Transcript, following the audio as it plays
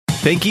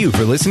Thank you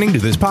for listening to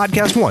this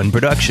Podcast One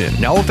production.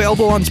 Now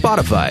available on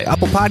Spotify,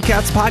 Apple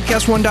Podcasts,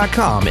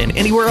 PodcastOne.com, and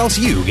anywhere else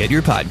you get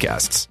your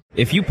podcasts.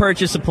 If you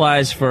purchase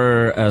supplies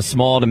for a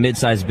small to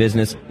mid-sized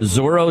business,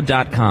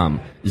 Zorro.com,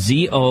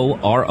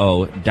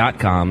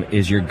 Zoro.com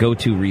is your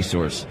go-to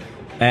resource.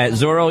 At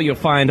Zorro, you'll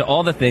find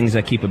all the things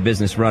that keep a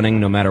business running,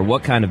 no matter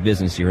what kind of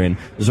business you're in.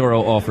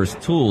 Zorro offers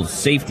tools,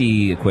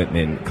 safety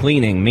equipment,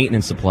 cleaning,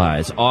 maintenance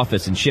supplies,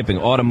 office and shipping,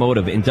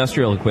 automotive,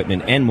 industrial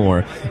equipment, and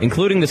more,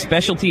 including the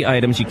specialty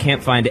items you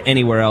can't find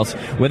anywhere else.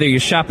 Whether you're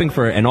shopping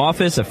for an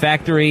office, a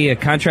factory, a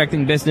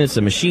contracting business,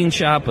 a machine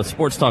shop, a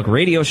sports talk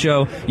radio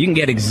show, you can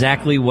get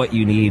exactly what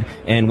you need.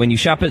 And when you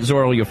shop at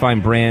Zorro, you'll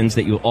find brands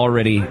that you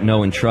already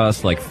know and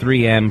trust, like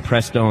 3M,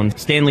 Prestone,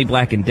 Stanley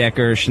Black &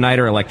 Decker,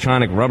 Schneider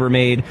Electronic,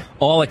 Rubbermaid,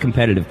 all at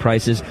competitive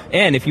prices.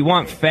 And if you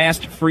want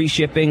fast, free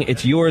shipping,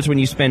 it's yours when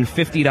you spend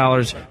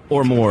 $50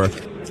 or more.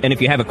 And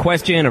if you have a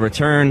question, a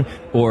return,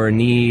 or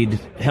need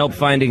help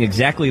finding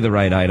exactly the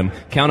right item,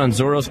 count on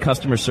Zorro's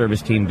customer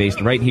service team based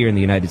right here in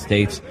the United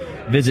States.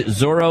 Visit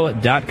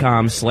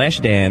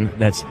Zorro.com/Dan,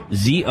 that's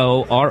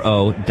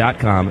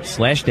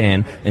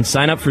Zoro.com/Dan, and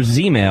sign up for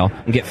Z-Mail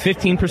and get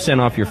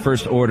 15% off your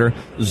first order.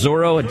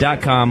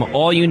 Zorro.com,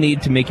 all you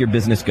need to make your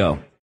business go.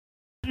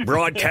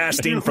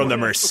 Broadcasting from the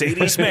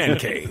Mercedes Man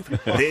Cave,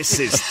 this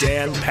is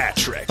Dan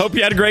Patrick. Hope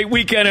you had a great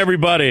weekend,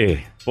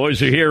 everybody.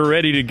 Boys are here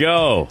ready to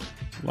go.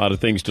 A lot of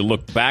things to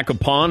look back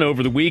upon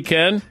over the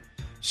weekend.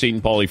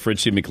 Seton, Paulie,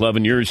 Fritzy,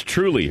 McLevin, yours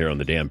truly here on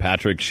the Dan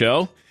Patrick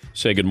Show.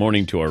 Say good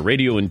morning to our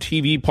radio and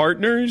TV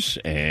partners.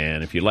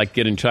 And if you'd like to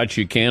get in touch,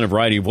 you can a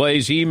variety of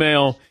ways.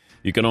 Email,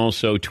 you can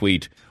also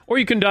tweet, or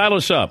you can dial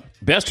us up.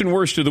 Best and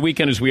worst of the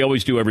weekend, as we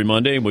always do every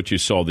Monday, what you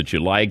saw that you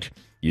liked,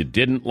 you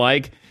didn't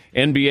like.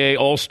 NBA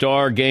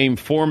All-Star Game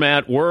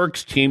format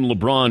works. Team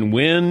LeBron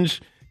wins.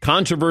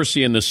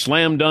 Controversy in the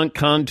slam dunk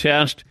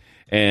contest.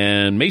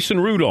 And Mason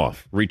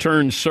Rudolph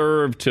returns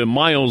serve to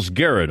Myles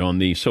Garrett on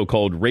the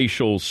so-called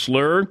racial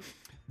slur.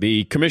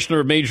 The commissioner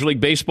of Major League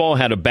Baseball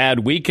had a bad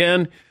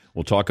weekend.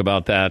 We'll talk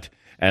about that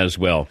as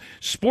well.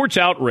 Sports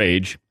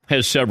outrage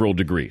has several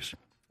degrees.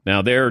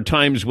 Now, there are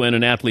times when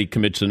an athlete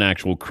commits an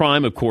actual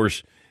crime. Of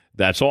course,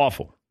 that's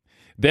awful.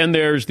 Then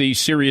there's the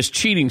serious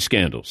cheating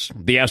scandals.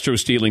 The Astros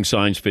stealing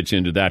signs fits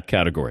into that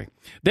category.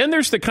 Then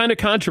there's the kind of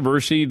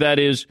controversy that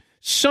is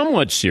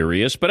somewhat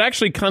serious, but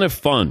actually kind of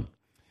fun.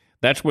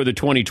 That's where the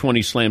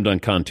 2020 Slam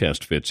Dunk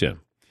Contest fits in.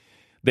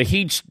 The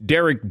Heat's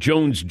Derek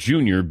Jones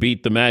Jr.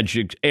 beat the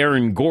Magic's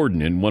Aaron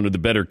Gordon in one of the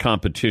better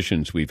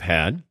competitions we've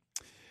had.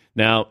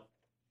 Now,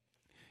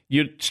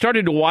 you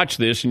started to watch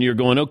this and you're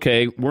going,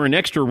 okay, we're in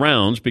extra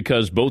rounds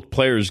because both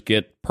players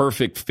get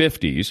perfect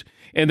 50s.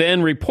 And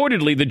then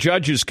reportedly the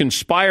judges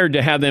conspired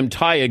to have them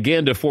tie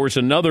again to force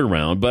another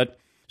round, but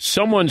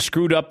someone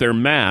screwed up their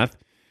math.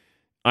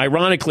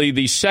 Ironically,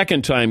 the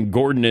second time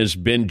Gordon has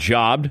been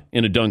jobbed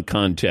in a dunk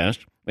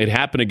contest. It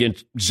happened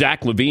against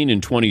Zach LaVine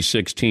in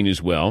 2016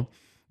 as well.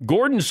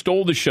 Gordon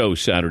stole the show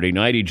Saturday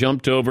night. He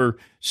jumped over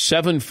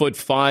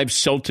 7'5"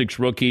 Celtics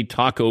rookie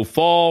Taco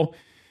Fall.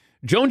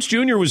 Jones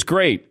Jr. was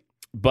great,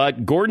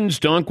 but Gordon's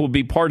dunk will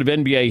be part of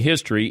NBA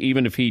history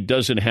even if he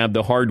doesn't have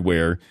the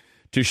hardware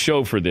to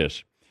show for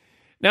this.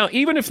 Now,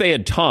 even if they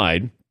had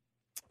tied,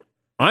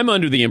 I'm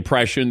under the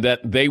impression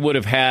that they would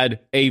have had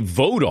a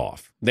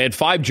vote-off. They had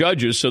 5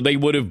 judges, so they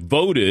would have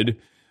voted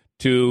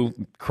to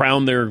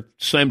crown their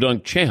slam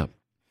dunk champ.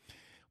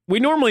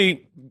 We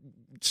normally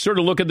sort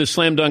of look at the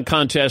slam dunk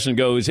contest and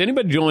go, is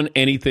anybody doing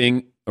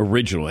anything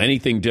original,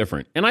 anything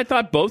different? And I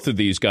thought both of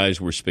these guys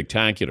were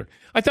spectacular.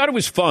 I thought it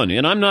was fun,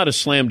 and I'm not a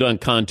slam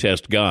dunk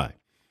contest guy.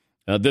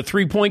 The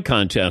three-point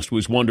contest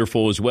was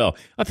wonderful as well.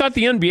 I thought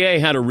the NBA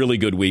had a really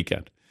good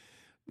weekend.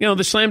 You know,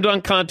 the slam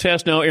dunk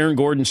contest, now Aaron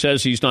Gordon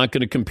says he's not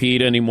going to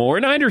compete anymore,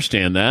 and I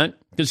understand that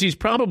because he's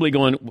probably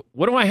going,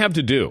 what do I have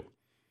to do?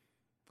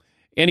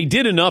 And he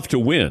did enough to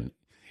win.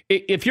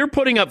 If you're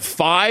putting up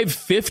 5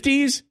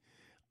 50s,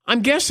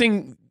 I'm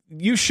guessing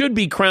you should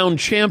be crowned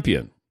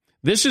champion.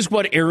 This is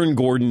what Aaron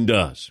Gordon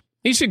does.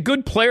 He's a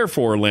good player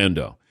for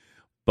Orlando,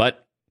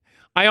 but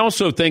I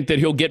also think that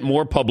he'll get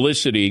more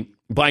publicity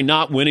by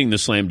not winning the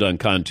slam dunk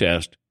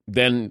contest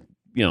than,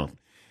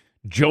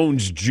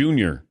 Jones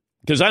Jr.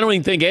 Because I don't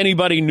even think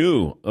anybody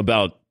knew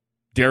about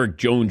Derek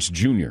Jones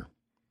Jr.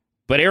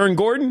 But Aaron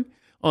Gordon,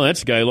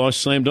 that's the guy who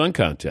lost slam dunk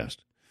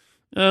contest.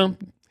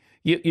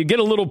 You get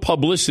a little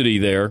publicity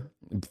there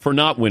for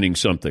not winning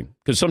something.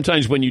 Because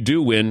sometimes when you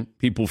do win,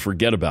 people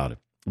forget about it.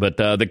 But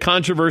the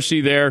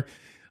controversy there,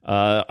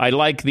 I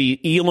like the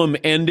Elam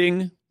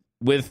ending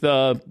with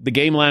the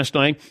game last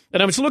night.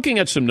 And I was looking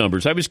at some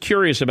numbers. I was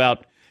curious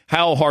about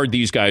how hard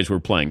these guys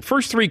were playing.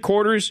 First 3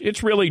 quarters,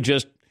 it's really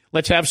just,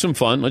 let's have some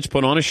fun. Let's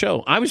put on a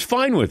show. I was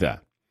fine with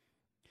that.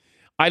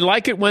 I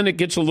like it when it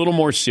gets a little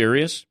more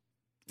serious,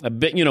 a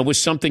bit, with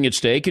something at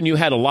stake. And you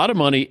had a lot of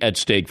money at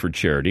stake for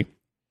charity.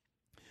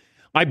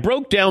 I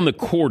broke down the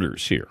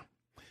quarters here.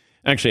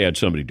 Actually, I had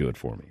somebody do it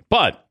for me.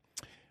 But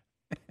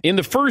in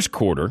the first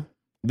quarter,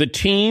 the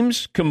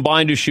teams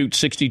combined to shoot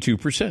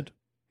 62%.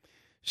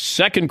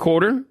 Second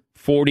quarter,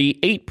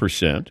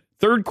 48%.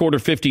 Third quarter,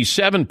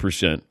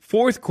 57%.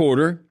 Fourth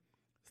quarter,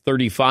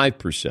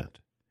 35%.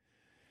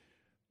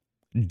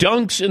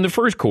 Dunks in the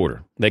first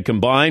quarter, they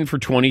combined for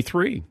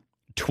 23.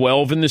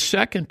 12 in the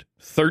second,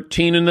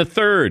 13 in the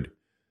third,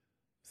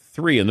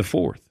 3 in the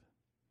fourth.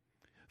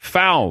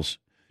 Fouls,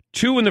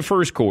 2 in the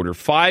first quarter,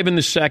 5 in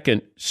the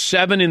second,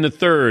 7 in the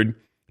third,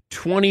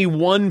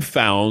 21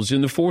 fouls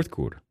in the fourth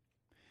quarter.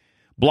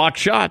 Blocked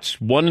shots,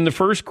 1 in the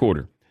first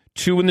quarter,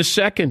 2 in the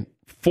second,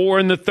 4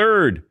 in the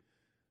third,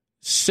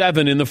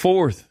 7 in the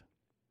fourth.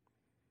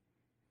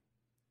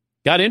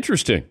 Got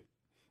interesting.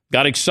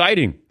 Got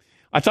exciting.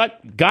 I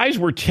thought guys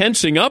were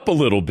tensing up a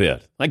little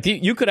bit. Like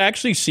you could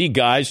actually see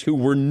guys who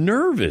were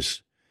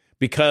nervous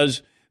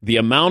because the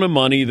amount of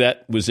money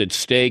that was at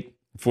stake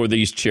for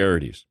these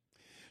charities.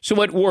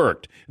 So it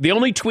worked. The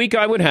only tweak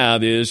I would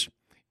have is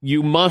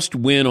you must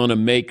win on a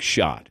made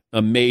shot.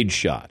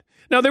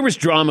 Now, there was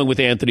drama with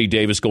Anthony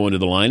Davis going to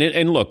the line.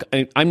 And look,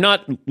 I'm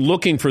not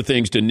looking for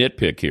things to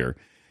nitpick here.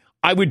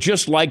 I would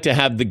just like to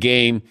have the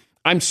game.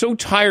 I'm so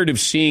tired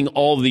of seeing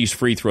all of these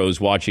free throws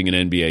watching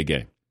an NBA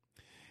game.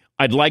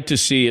 I'd like to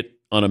see it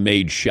on a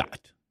made shot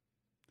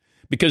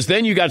because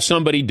then you got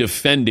somebody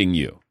defending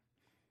you.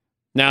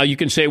 Now, you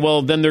can say,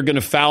 well, then they're going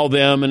to foul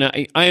them, and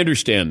I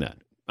understand that.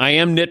 I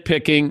am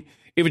nitpicking.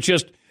 If it's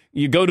just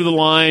you go to the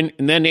line,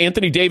 and then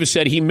Anthony Davis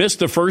said he missed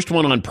the first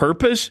one on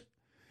purpose,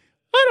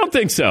 I don't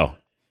think so.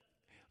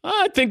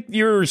 I think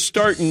you're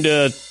starting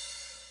to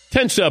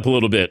tense up a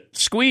little bit,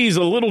 squeeze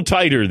a little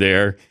tighter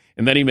there,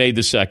 and then he made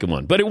the second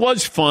one. But it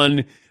was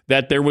fun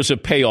that there was a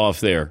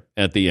payoff there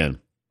at the end.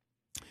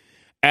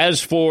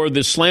 As for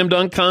the slam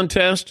dunk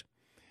contest,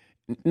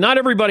 not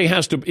everybody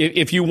has to.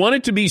 If you want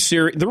it to be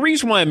serious, the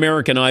reason why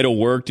American Idol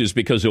worked is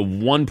because of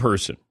one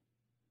person,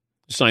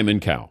 Simon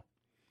Cowell.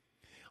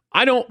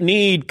 I don't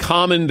need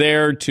Common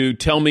there to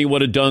tell me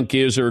what a dunk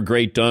is or a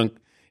great dunk.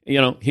 You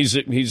know, he's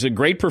a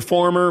great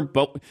performer,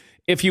 but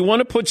if you want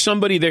to put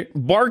somebody there,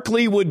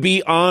 Barkley would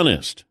be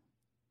honest.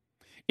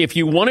 If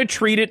you want to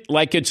treat it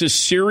like it's a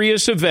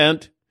serious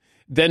event,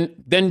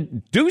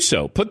 then do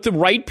so. Put the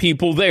right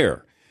people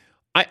there.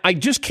 I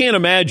just can't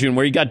imagine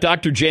where you got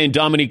Dr. J and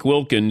Dominique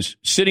Wilkins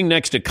sitting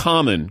next to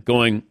Common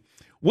going,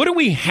 what do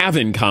we have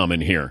in common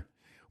here?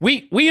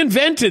 We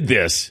invented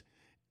this.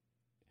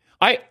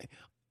 I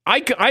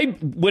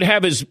would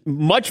have as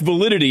much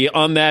validity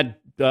on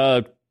that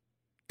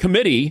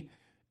committee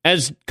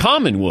as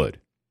Common would.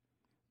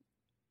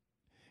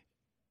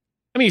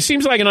 I mean, he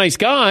seems like a nice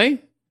guy,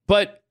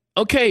 but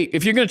okay,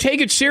 if you're going to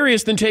take it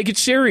serious, then take it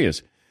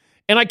serious.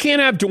 And I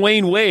can't have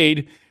Dwayne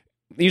Wade.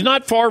 He's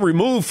not far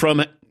removed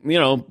from,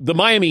 the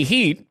Miami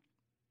Heat,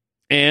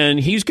 and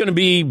he's going to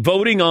be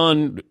voting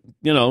on,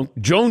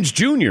 Jones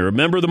Jr., a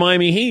member of the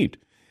Miami Heat.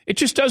 It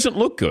just doesn't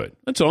look good.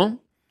 That's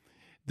all.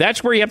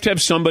 That's where you have to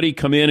have somebody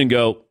come in and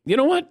go, you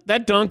know what?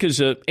 That dunk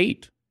is a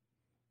 8.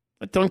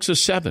 That dunk's a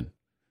 7.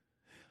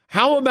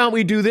 How about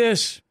we do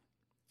this?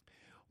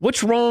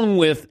 What's wrong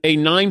with a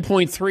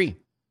 9.3?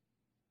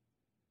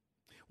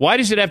 Why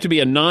does it have to be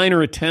a 9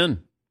 or a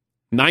 10?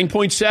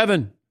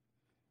 9.7.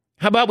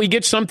 How about we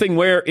get something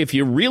where if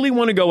you really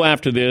want to go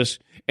after this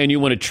and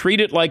you want to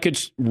treat it like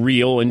it's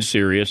real and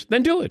serious,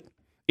 then do it.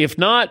 If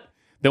not,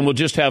 then we'll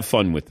just have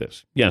fun with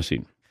this. Yes,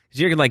 Eden.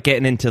 You're like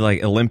getting into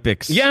like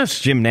Olympics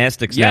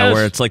gymnastics yes. now,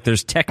 where it's like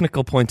there's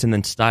technical points and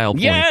then style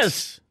points.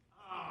 Yes.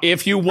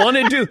 If you want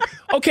to do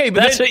okay,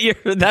 but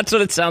that's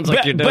what it sounds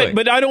like you're doing.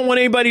 But I don't want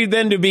anybody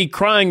then to be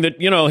crying that,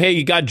 hey,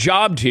 you got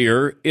jobbed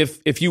here.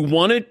 If you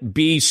want it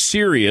be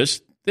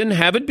serious, then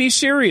have it be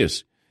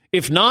serious.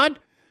 If not,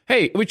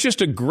 hey, it was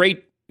just a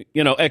great,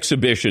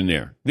 exhibition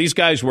there. These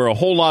guys were a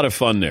whole lot of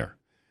fun there.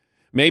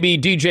 Maybe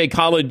DJ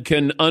Khaled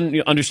can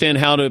understand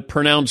how to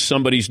pronounce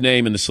somebody's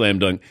name in the slam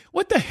dunk.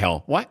 What the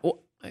hell? Why?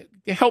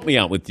 Help me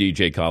out with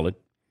DJ Khaled.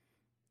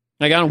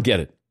 Like, I don't get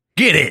it.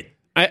 Get it.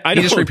 I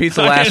he just repeats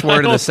the last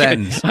word of the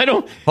sentence. I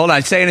don't. Hold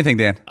on. Say anything,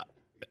 Dan.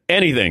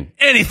 Anything.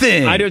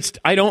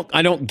 I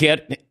don't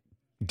get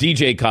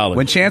DJ Khaled.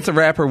 When Chance the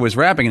Rapper was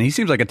rapping, and he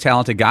seems like a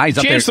talented guy. He's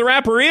up Chance there. the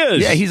Rapper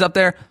is. Yeah, he's up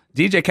there.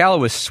 DJ Khaled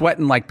was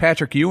sweating like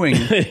Patrick Ewing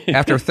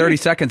after 30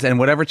 seconds, and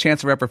whatever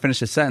Chance the Rapper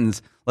finished his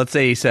sentence, let's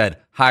say he said,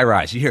 high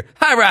rise. You hear,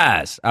 high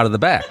rise, out of the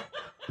back.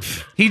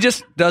 He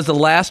just does the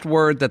last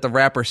word that the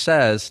rapper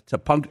says to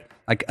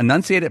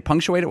enunciate it,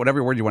 punctuate it,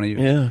 whatever word you want to use.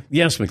 Yeah.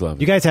 Yes,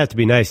 McLovin. You guys have to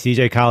be nice.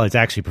 DJ Khaled's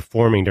actually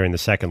performing during the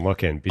second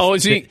look-in. Oh,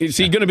 is he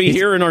going to be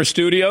here in our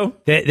studio?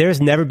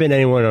 There's never been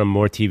anyone on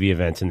more TV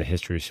events in the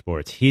history of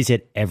sports. He's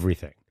at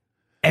everything.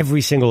 Every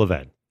single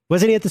event.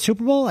 Wasn't he at the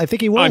Super Bowl? I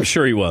think he was. I'm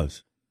sure he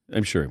was.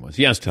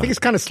 Yes, Tom. I think he's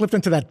kind of slipped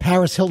into that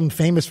Paris Hilton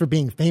famous for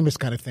being famous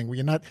kind of thing, where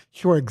you're not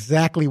sure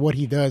exactly what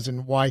he does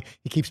and why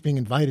he keeps being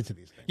invited to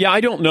these things. Yeah, I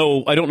don't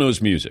know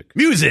his music.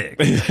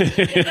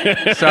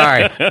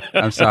 Sorry.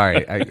 I'm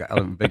sorry. I'm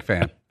a big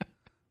fan.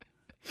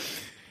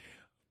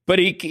 But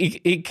he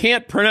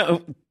can't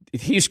pronounce.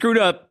 He screwed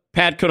up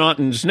Pat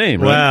Connaughton's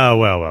name, right?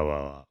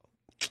 Well.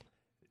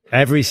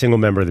 Every single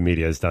member of the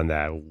media has done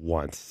that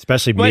once,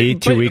 especially me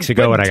 2 weeks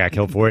ago when I got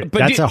killed for it.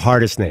 That's the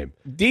hardest name.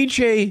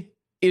 DJ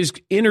is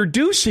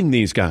introducing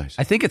these guys.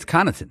 I think it's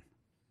Connaughton.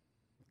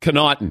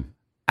 Connaughton.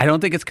 I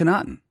don't think it's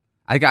Connaughton.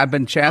 I've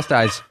been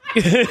chastised.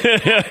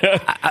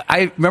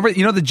 I remember,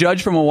 you know, the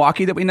judge from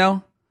Milwaukee that we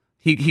know?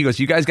 He goes,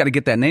 you guys got to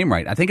get that name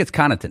right. I think it's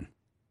Connaughton.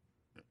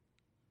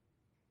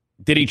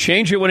 Did he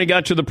change it when he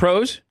got to the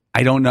pros?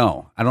 I don't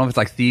know. I don't know if it's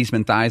like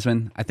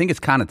Theismann. I think it's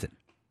Connaughton.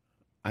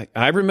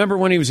 I remember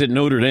when he was at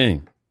Notre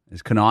Dame.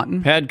 Is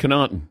Connaughton? Pat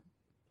Connaughton.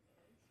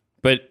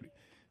 But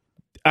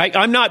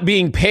I'm not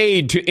being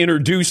paid to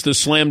introduce the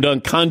slam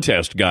dunk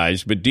contest,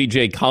 guys, but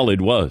DJ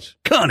Khaled was.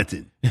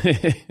 Connaughton.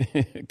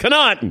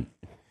 Connaughton.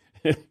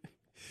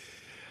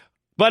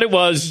 But it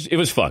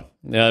was fun.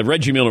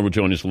 Reggie Miller will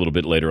join us a little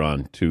bit later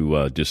on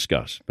to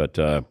discuss. But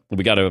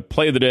we got a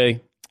play of the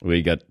day,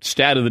 we got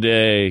stat of the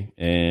day,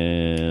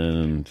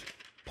 and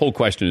poll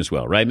question as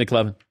well. Right,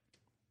 McLevin?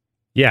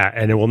 Yeah,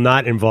 and it will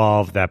not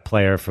involve that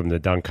player from the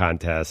dunk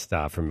contest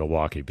from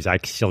Milwaukee, because I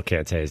still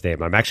can't say his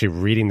name. I'm actually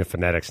reading the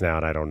phonetics now,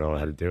 and I don't know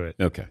how to do it.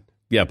 Okay.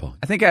 Yeah, Paul.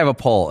 I think I have a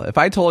poll. If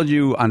I told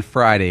you on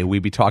Friday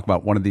we'd be talking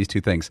about one of these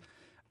two things,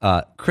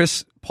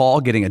 Chris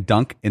Paul getting a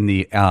dunk in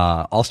the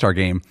All-Star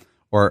game,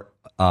 or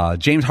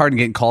James Harden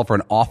getting called for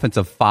an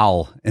offensive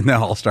foul in the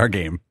All-Star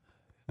game.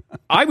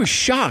 I was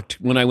shocked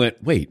when I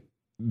went, wait,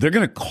 they're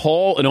going to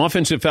call an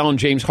offensive foul on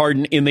James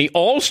Harden in the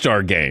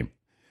All-Star game.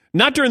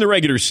 Not during the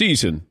regular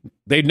season.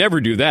 They'd never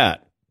do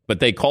that.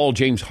 But they called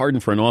James Harden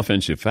for an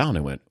offensive foul, and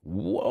I went,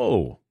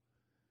 whoa.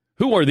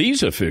 Who are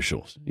these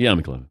officials? Yeah,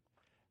 McLevin.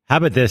 How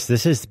about this?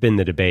 This has been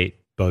the debate,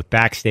 both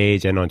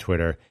backstage and on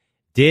Twitter.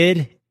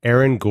 Did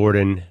Aaron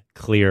Gordon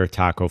clear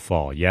Taco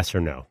Fall? Yes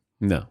or no?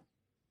 No.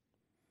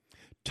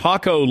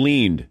 Taco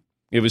leaned.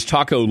 It was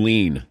Taco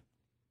lean.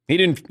 He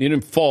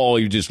didn't fall.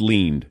 He just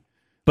leaned.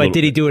 But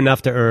did he do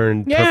enough to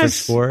earn perfect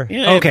score?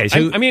 Yeah. Okay.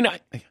 So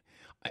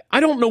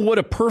I don't know what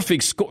a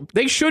perfect score.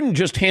 They shouldn't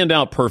just hand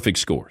out perfect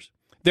scores.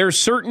 There are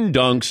certain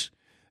dunks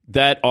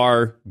that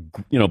are,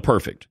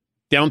 perfect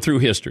down through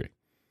history.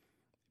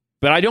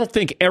 But I don't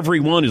think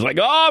everyone is like,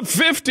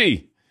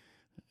 50.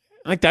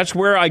 Like, that's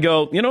where I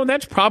go,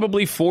 that's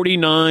probably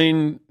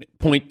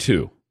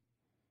 49.2.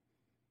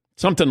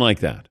 Something like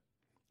that.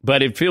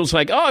 But it feels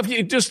like, if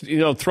you just,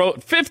 throw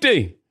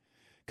 50.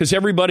 Because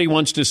everybody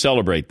wants to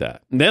celebrate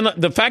that. And then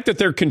the fact that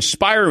they're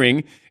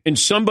conspiring and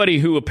somebody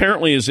who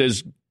apparently is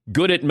as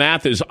good at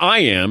math as I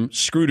am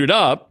screwed it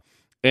up,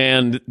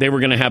 and they were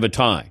going to have a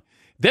tie.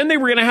 Then they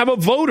were going to have a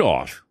vote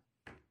off.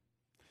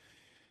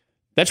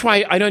 That's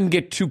why I didn't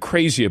get too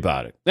crazy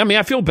about it. I mean,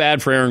 I feel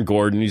bad for Aaron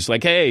Gordon. He's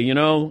like, hey,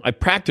 I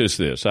practiced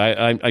this.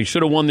 I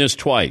should have won this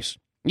twice.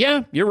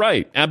 Yeah, you're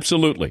right.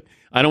 Absolutely.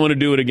 I don't want to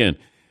do it again.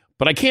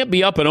 But I can't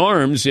be up in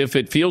arms if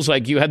it feels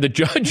like you had the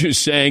judges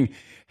saying,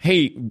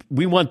 hey,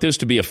 we want this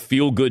to be a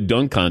feel-good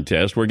dunk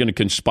contest. We're going to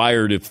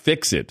conspire to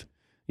fix it.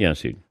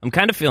 Yes, I'm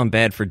kind of feeling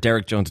bad for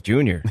Derek Jones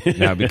Jr.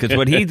 now, because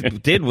what he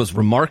did was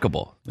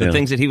remarkable. The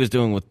things that he was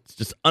doing was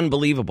just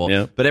unbelievable.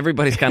 Yeah. But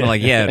everybody's kind of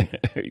like, yeah.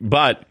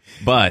 but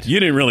you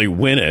didn't really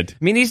win it.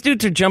 I mean, these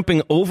dudes are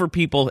jumping over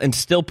people and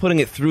still putting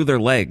it through their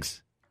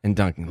legs and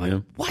dunking.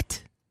 Like,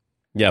 what?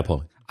 Yeah,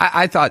 Paul.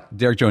 I thought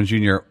Derek Jones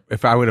Jr.,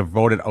 if I would have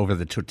voted over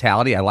the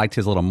totality, I liked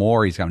his a little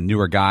more. He's got a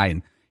newer guy,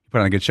 and he put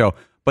on a good show.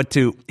 But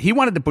he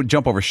wanted to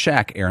jump over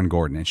Shaq, Aaron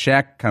Gordon, and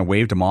Shaq kind of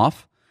waved him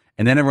off.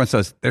 And then everyone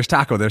says, there's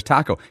Taco, there's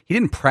Taco. He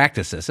didn't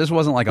practice this. This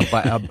wasn't like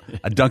a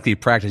dunk that he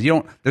practiced.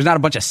 There's not a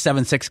bunch of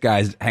 7'6"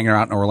 guys hanging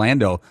out in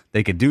Orlando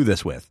they could do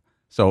this with.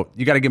 So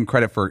you got to give him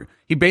credit for,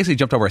 he basically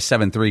jumped over a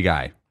 7'3"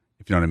 guy,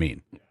 if you know what I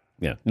mean.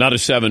 Yeah, not a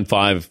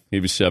 7'5", he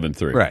was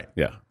 7'3". Right.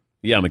 Yeah.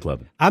 Yeah,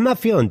 McLevin. I'm not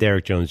feeling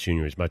Derek Jones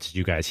Jr. as much as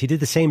you guys. He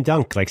did the same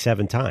dunk like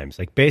 7 times.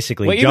 Like,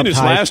 basically, well, even his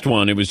last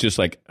one, it was just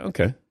like,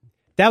 okay.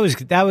 That was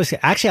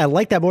actually, I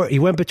like that more. He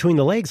went between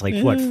the legs like,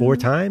 4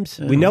 times?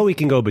 We know he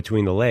can go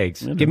between the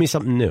legs. Give me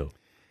something new.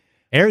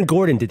 Aaron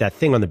Gordon did that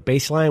thing on the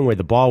baseline where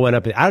the ball went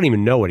up. I don't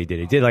even know what he did.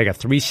 He did like a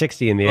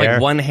 360 in the air.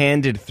 Like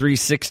one-handed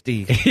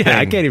 360. Yeah,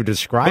 I can't even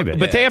describe it.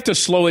 But they have to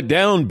slow it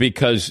down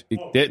because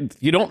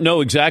you don't know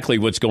exactly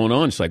what's going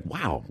on. It's like,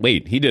 wow,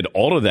 wait, he did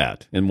all of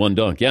that in one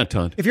dunk. Yeah,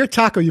 Todd. If you're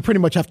Taco, you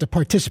pretty much have to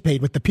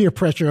participate with the peer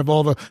pressure of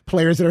all the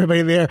players and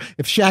everybody there.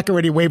 If Shaq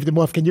already waved him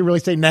off, can you really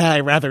say, nah,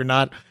 I'd rather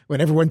not,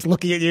 when everyone's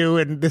looking at you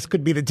and this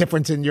could be the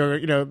difference in your,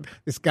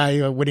 this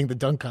guy winning the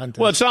dunk contest?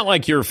 Well, it's not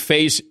like your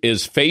face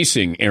is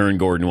facing Aaron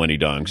Gordon when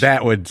he dunks.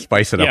 That would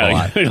spice it up a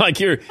lot. Like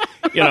you're,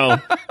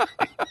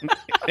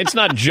 it's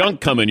not junk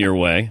coming your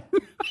way.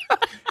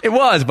 It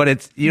was,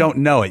 but you don't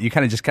know it. You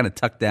kind of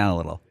tuck down a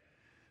little.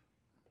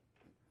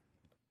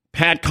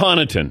 Pat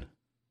Connaughton.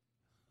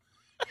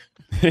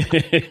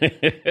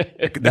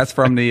 That's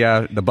from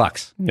the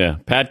Bucks. Yeah,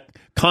 Pat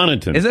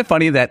Connaughton. Isn't it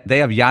funny that they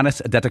have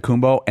Giannis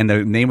Antetokounmpo and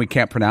the name we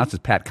can't pronounce is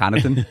Pat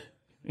Connaughton?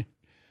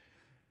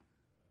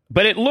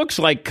 But it looks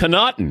like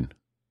Connaughton.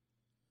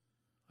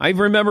 I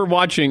remember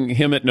watching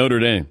him at Notre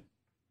Dame.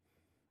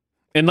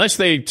 Unless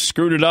they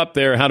screwed it up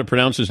there, how to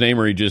pronounce his name,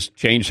 or he just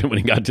changed it when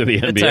he got to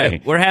the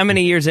NBA. We're how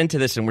many years into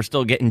this, and we're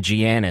still getting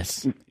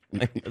Giannis.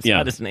 That's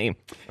not his name.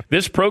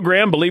 This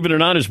program, believe it or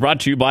not, is brought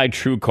to you by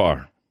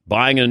TrueCar.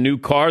 Buying a new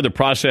car, the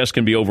process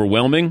can be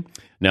overwhelming.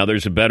 Now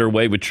there's a better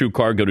way with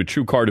TrueCar. Go to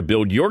TrueCar to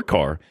build your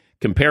car.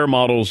 Compare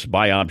models,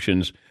 buy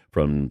options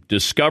from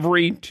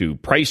discovery to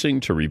pricing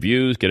to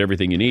reviews. Get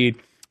everything you need.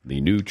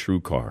 The new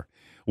TrueCar.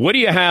 What do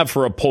you have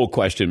for a poll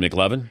question,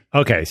 McLevin?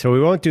 Okay, so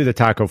we won't do the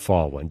Taco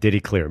Fall one. Did he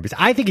clear him? Because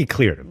I think he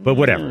cleared him, but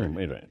whatever. Wait a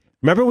minute.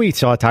 Remember we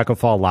saw Taco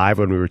Fall live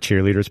when we were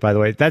cheerleaders, by the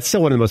way? That's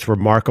still one of the most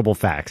remarkable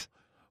facts.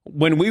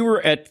 When we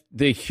were at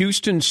the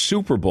Houston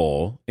Super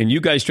Bowl and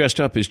you guys dressed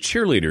up as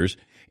cheerleaders,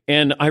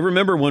 and I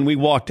remember when we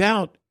walked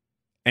out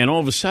and all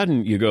of a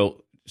sudden you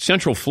go,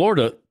 Central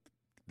Florida,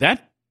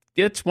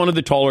 it's one of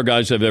the taller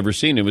guys I've ever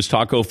seen. It was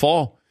Taco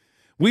Fall.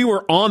 We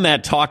were on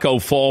that Taco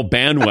Fall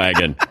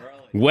bandwagon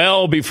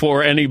well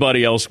before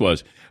anybody else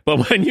was.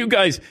 But when you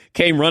guys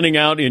came running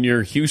out in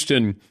your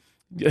Houston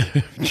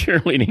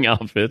cheerleading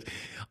outfit,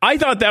 I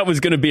thought that was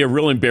going to be a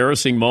real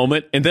embarrassing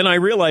moment. And then I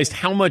realized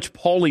how much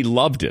Paulie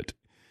loved it.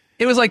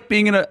 It was like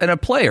being in a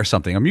play or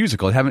something, a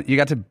musical. You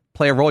got to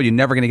play a role you're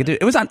never going to get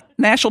to. It was on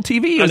national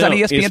TV. It was on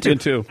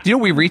ESPN too. Do you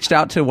know we reached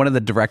out to one of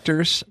the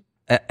directors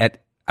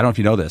at I don't know if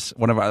you know this.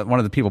 One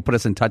of the people put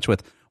us in touch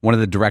with one of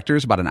the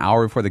directors about an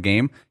hour before the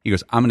game. He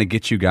goes, "I'm going to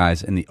get you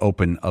guys in the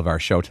open of our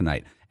show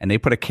tonight." And they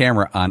put a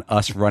camera on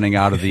us running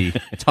out of the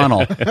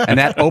tunnel, and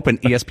that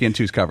opened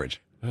ESPN2's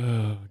coverage.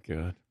 Oh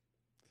God.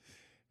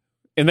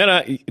 And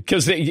then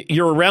because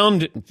you're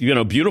around,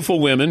 beautiful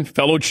women,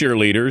 fellow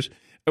cheerleaders.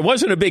 It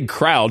wasn't a big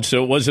crowd,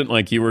 so it wasn't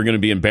like you were going to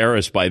be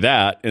embarrassed by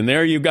that. And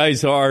there you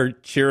guys are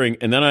cheering.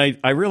 And then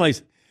I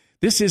realized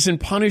this isn't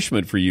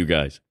punishment for you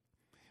guys.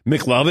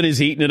 McLovin is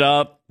eating it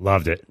up.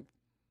 Loved it.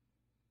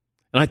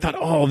 And I thought,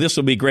 oh, this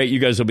will be great. You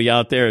guys will be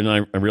out there. And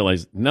I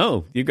realized,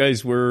 no, you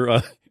guys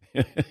were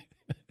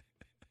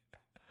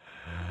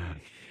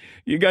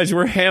you guys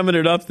were hamming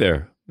it up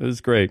there. It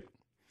was great.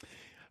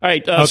 All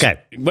right.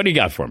 Okay. What do you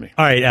got for me?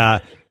 All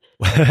right.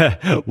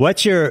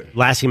 What's your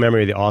lasting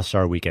memory of the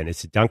All-Star weekend?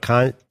 It's a dunk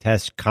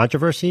contest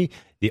controversy,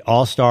 the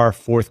All-Star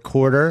fourth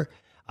quarter.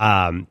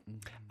 I'm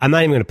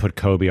not even going to put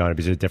Kobe on it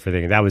because it's a different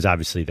thing. That was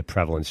obviously the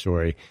prevalent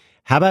story.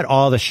 How about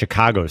all the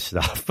Chicago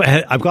stuff?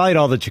 I'm calling it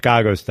all the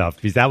Chicago stuff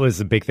because that was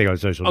the big thing on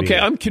social media.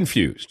 Okay, I'm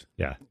confused.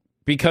 Yeah.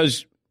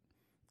 Because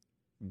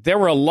there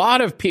were a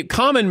lot of people,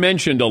 Common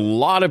mentioned a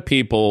lot of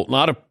people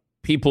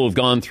have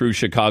gone through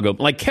Chicago.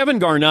 Like Kevin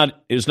Garnett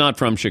is not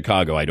from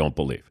Chicago, I don't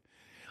believe.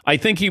 I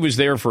think he was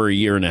there for a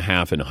year and a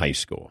half in high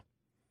school.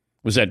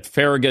 Was that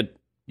Farragut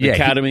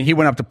Academy? He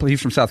went up to.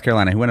 He's from South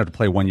Carolina. He went up to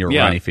play 1 year at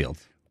Ronnie Field.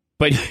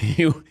 But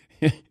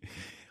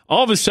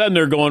all of a sudden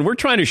they're going, we're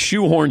trying to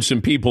shoehorn some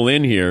people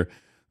in here.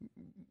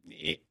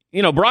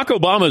 Barack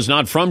Obama is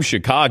not from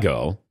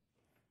Chicago.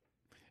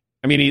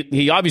 I mean,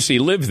 he obviously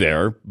lived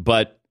there,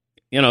 but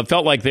it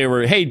felt like they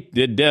were, hey,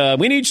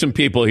 we need some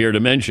people here to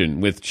mention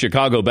with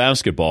Chicago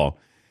basketball.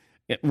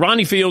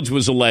 Ronnie Fields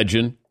was a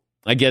legend.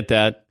 I get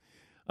that.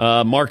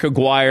 Mark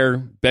Aguirre,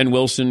 Ben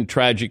Wilson,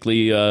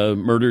 tragically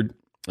murdered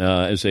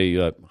as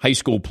a high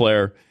school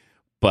player.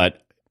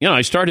 But,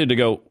 I started to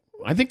go,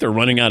 I think they're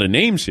running out of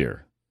names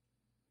here.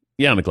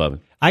 Yeah, McLevin.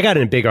 I got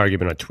in a big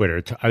argument on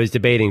Twitter. I was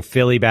debating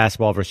Philly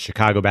basketball versus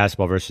Chicago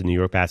basketball versus New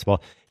York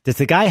basketball. Does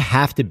the guy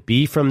have to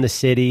be from the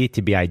city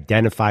to be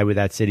identified with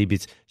that city?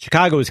 Because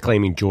Chicago was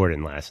claiming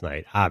Jordan last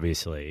night,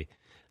 obviously.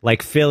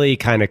 Like Philly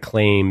kind of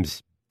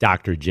claims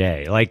Dr.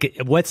 J. Like,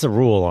 what's the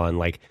rule on,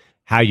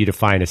 how you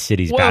define a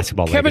city's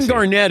basketball Kevin legacy?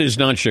 Garnett is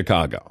not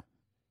Chicago.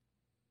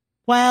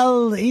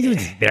 Well, he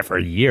was there for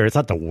a year. It's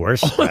not the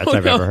worst stats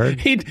I've ever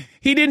heard. He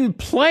didn't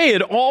play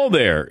at all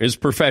there his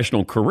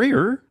professional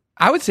career.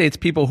 I would say it's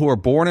people who are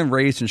born and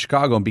raised in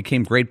Chicago and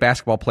became great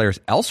basketball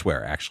players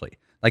elsewhere, actually.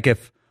 Like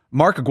if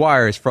Mark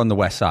Aguirre is from the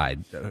West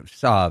Side,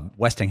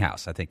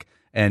 Westinghouse, I think,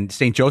 and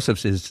St.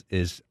 Joseph's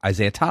is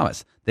Isaiah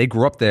Thomas. They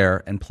grew up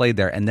there and played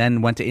there and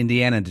then went to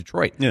Indiana and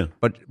Detroit. Yeah.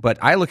 But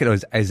I look at it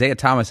as Isaiah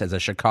Thomas as a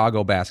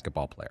Chicago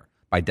basketball player,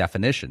 by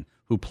definition,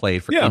 who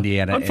played for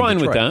Indiana and I'm fine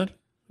Detroit.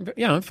 with that.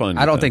 Yeah, I'm fine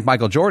with I don't that. think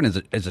Michael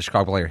Jordan is a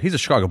Chicago player. He's a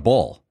Chicago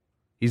Bull.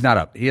 He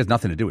has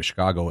nothing to do with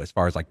Chicago as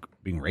far as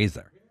being raised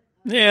there.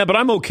 Yeah, but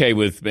I'm okay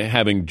with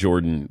having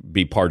Jordan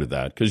be part of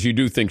that because you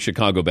do think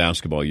Chicago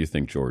basketball, you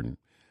think Jordan.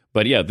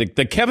 But yeah,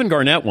 the Kevin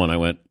Garnett one, I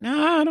went,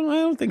 no, I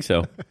don't think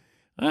so.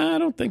 I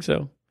don't think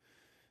so.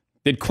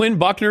 Did Quinn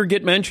Buckner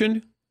get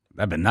mentioned?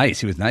 That'd been nice.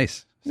 He was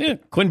nice. Yeah,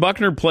 Quinn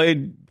Buckner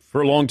played for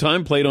a long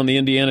time, played on the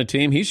Indiana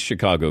team. He's a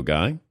Chicago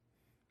guy.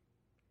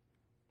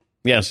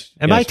 Yes.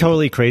 Am I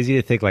totally crazy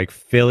to think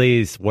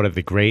Philly's one of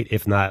the great,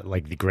 if not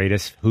the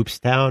greatest hoops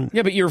town?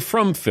 Yeah, but you're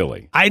from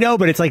Philly. I know,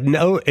 but it's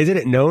isn't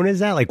it known as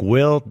that?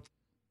 Will,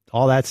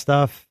 all that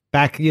stuff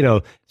back,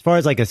 as far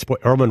as a sport,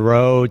 Earl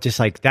Monroe, just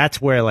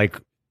that's where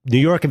New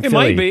York and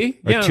Philly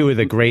are two of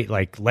the great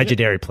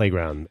legendary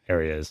playground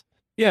areas.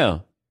 Yeah.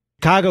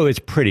 Chicago is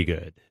pretty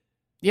good.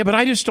 Yeah, but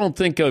I just don't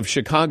think of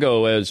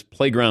Chicago as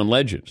playground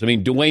legends. I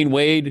mean, Dwayne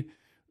Wade,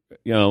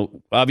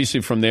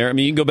 obviously from there. I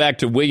mean, you can go back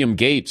to William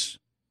Gates.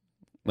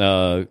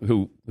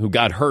 Who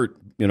got hurt,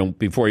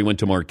 before he went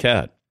to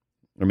Marquette,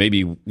 or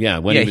maybe when he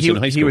was in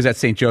high school. He was at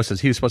St.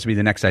 Joseph's. He was supposed to be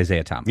the next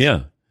Isaiah Thomas.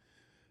 Yeah,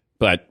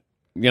 but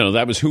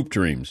that was hoop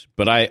dreams.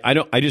 But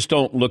I just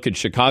don't look at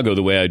Chicago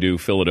the way I do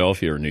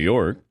Philadelphia or New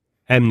York.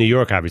 And New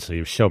York, obviously,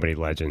 there's so many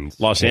legends.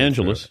 Los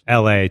Angeles.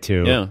 L.A.,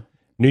 too. Yeah.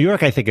 New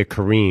York, I think of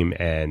Kareem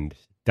and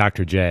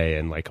Dr. J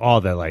and like all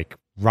the like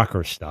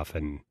Rucker stuff.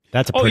 And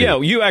that's a pretty...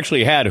 Oh, yeah. You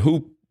actually had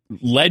hoop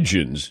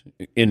legends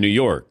in New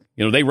York.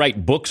 You know, they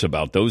write books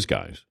about those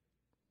guys.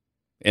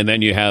 And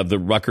then you have the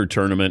Rucker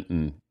tournament.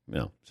 And,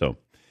 so, all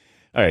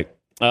right.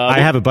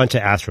 I have a bunch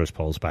of Astros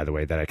polls, by the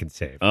way, that I can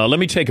save. Let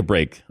me take a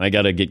break. I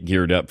got to get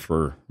geared up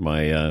for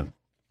my...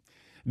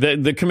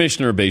 The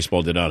commissioner of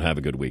baseball did not have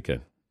a good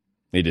weekend.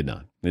 He did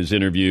not. His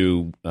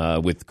interview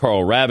with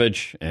Carl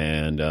Ravitch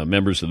and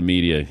members of the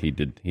media, he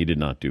did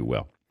not do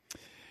well.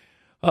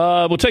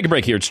 We'll take a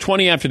break here. It's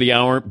 20 after the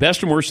hour.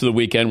 Best and worst of the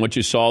weekend, what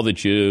you saw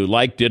that you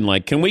liked, didn't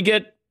like. Can we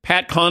get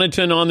Pat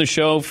Connaughton on the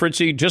show,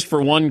 Fritzy, just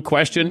for one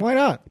question? Why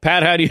not?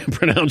 Pat, how do you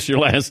pronounce your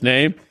last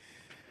name?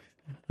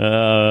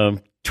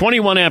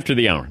 21 after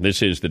the hour.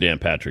 This is the Dan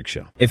Patrick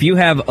Show. If you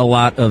have a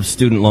lot of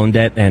student loan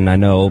debt, and I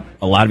know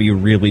a lot of you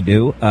really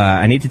do,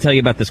 I need to tell you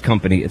about this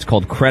company. It's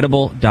called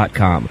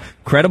Credible.com.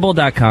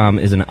 Credible.com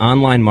is an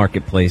online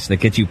marketplace that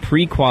gets you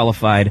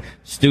pre-qualified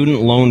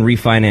student loan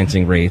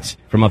refinancing rates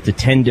from up to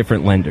 10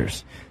 different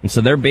lenders. And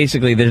so they're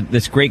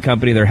this great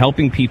company. They're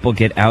helping people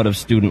get out of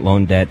student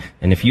loan debt.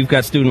 And if you've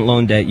got student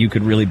loan debt, you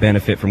could really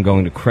benefit from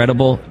going to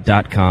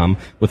Credible.com.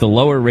 With a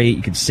lower rate,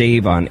 you could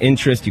save on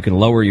interest. You can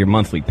lower your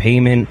monthly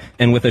payment.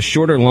 And with a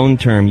shorter loan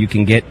term, you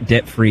can get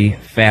debt-free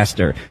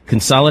faster.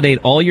 Consolidate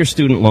all your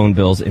student loan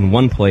bills in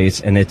one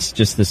place, and it's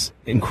just this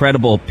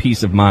incredible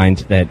peace of mind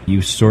that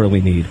you sorely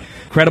need.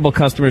 Credible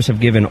customers have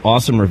given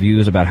awesome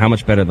reviews about how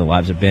much better their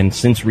lives have been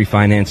since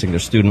refinancing their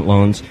student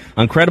loans.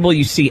 On Credible,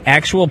 you see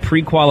actual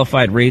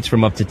pre-qualified rates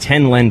from up to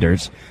 10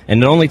 lenders,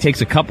 and it only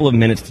takes a couple of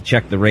minutes to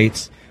check the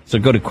rates. So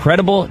go to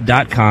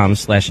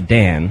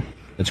Credible.com/Dan.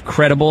 That's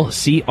Credible,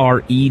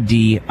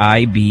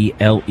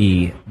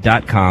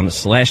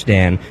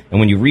 CREDIBLE.com/Dan. And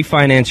when you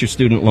refinance your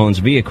student loans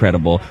via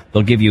Credible,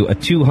 they'll give you a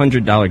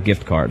 $200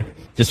 gift card.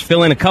 Just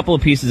fill in a couple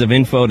of pieces of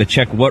info to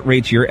check what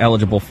rates you're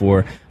eligible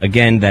for.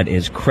 Again, that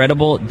is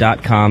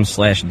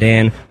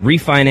Credible.com/Dan.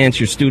 Refinance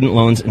your student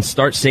loans and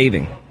start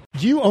saving.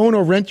 Do you own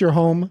or rent your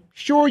home?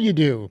 Sure you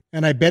do.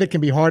 And I bet it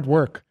can be hard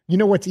work. You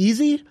know what's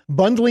easy?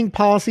 Bundling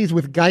policies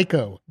with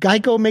Geico.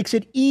 Geico makes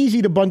it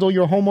easy to bundle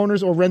your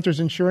homeowner's or renter's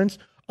insurance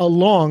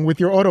along with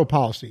your auto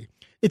policy.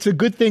 It's a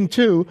good thing,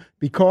 too,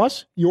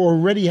 because you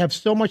already have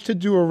so much to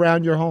do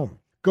around your home.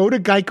 Go to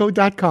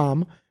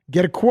Geico.com,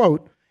 get a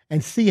quote,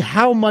 and see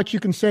how much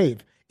you can save.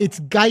 It's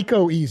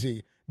Geico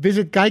easy.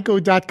 Visit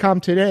Geico.com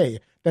today.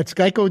 That's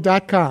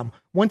Geico.com.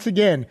 Once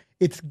again,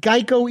 it's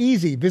Geico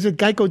easy. Visit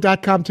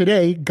Geico.com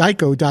today,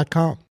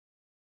 Geico.com.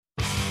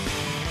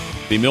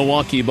 The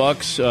Milwaukee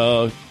Bucks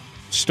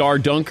star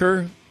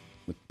dunker,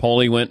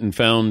 Paulie went and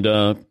found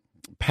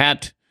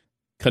Pat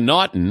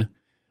Connaughton,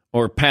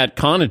 or Pat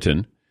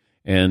Connaughton,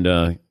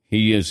 and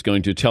he is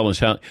going to tell us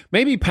how.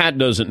 Maybe Pat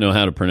doesn't know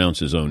how to pronounce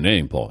his own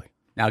name, Paulie.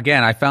 Now,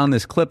 again, I found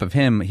this clip of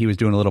him. He was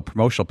doing a little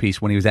promotional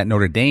piece when he was at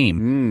Notre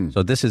Dame.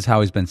 So this is how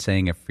he's been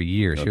saying it for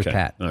years. Okay. Here's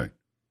Pat. All right.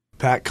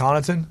 Pat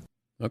Connaughton.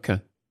 Okay.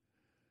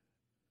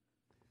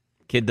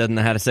 Kid doesn't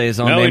know how to say his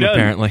own No, he name, doesn't.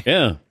 apparently.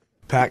 Yeah.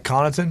 Pat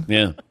Connaughton.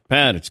 Yeah.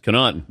 Pat, it's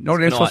Connaughton.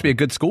 Notre Dame's supposed to be a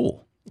good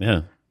school.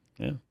 Yeah.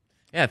 Yeah.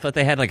 Yeah, I thought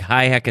they had like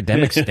high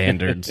academic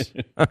standards.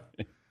 All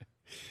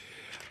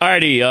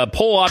righty.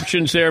 Poll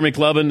options there,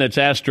 McLovin. That's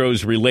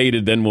Astros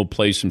related. Then we'll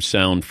play some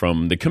sound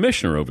from the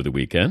commissioner over the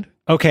weekend.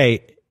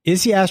 Okay.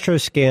 Is the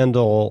Astros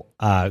scandal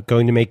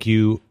going to make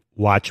you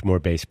watch more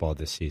baseball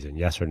this season?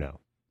 Yes or no?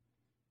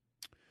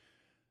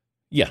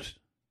 Yes.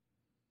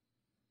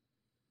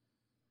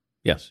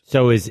 Yes.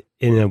 So is,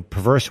 in a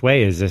perverse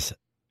way, is this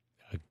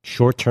a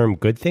short-term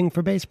good thing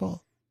for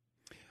baseball?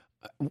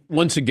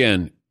 Once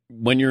again,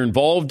 when you're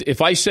involved,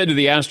 if I said to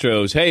the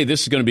Astros, hey,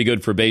 this is going to be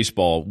good for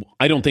baseball,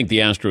 I don't think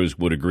the Astros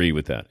would agree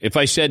with that. If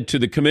I said to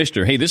the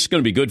commissioner, hey, this is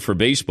going to be good for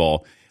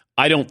baseball,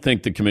 I don't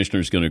think the commissioner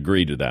is going to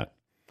agree to that.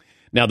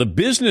 Now, the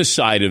business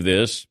side of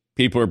this,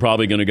 people are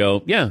probably going to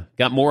go, yeah,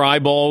 got more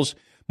eyeballs,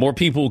 more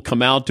people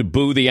come out to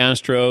boo the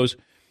Astros.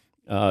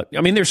 I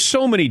mean, there's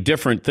so many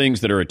different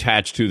things that are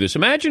attached to this.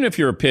 Imagine if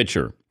you're a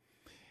pitcher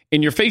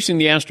and you're facing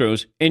the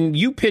Astros and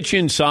you pitch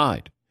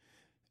inside.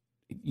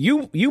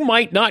 You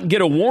might not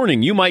get a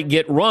warning. You might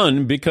get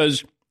run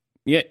because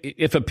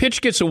if a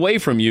pitch gets away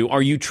from you,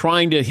 are you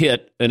trying to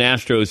hit an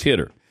Astros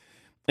hitter?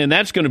 And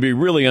that's going to be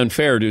really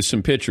unfair to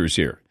some pitchers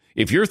here.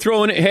 If you're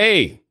throwing it,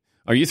 hey,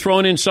 are you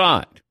throwing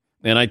inside?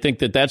 And I think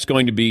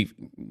that'll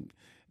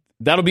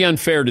be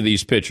unfair to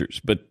these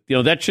pitchers. But,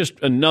 that's just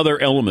another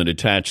element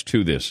attached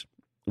to this.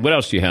 What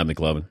else do you have,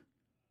 McLovin?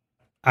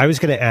 I was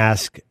going to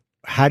ask,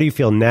 how do you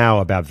feel now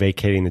about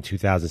vacating the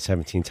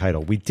 2017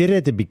 title? We did it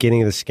at the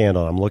beginning of the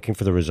scandal. I'm looking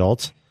for the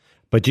results.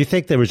 But do you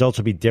think the results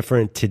will be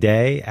different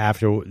today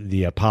after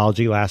the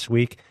apology last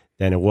week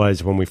than it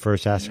was when we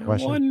first asked the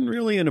question? It wasn't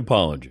really an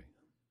apology.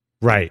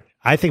 Right.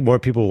 I think more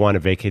people want to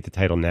vacate the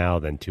title now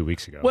than 2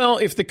 weeks ago. Well,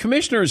 if the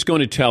commissioner is going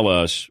to tell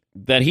us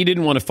that he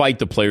didn't want to fight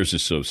the Players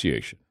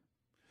Association,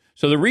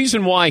 so the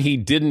reason why he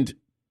didn't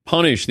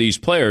punish these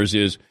players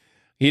is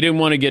he didn't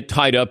want to get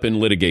tied up in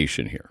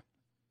litigation here.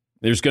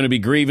 There's going to be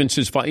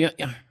grievances.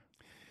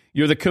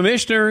 You're the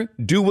commissioner.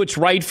 Do what's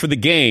right for the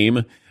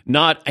game.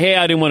 Not, hey,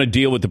 I didn't want to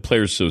deal with the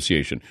Players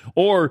Association.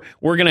 Or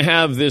we're going to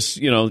have this,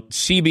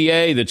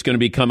 CBA that's going to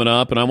be coming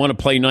up, and I want to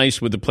play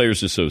nice with the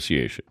Players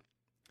Association.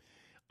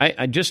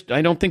 I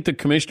don't think the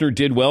commissioner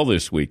did well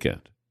this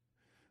weekend.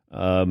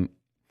 Where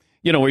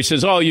he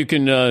says, oh, you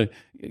can,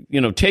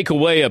 take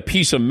away a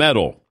piece of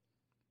metal.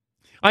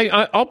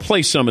 I'll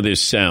play some of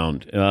this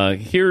sound.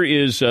 Here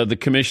is the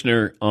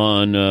commissioner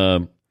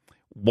on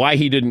why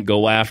he didn't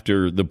go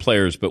after the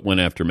players but went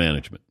after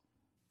management.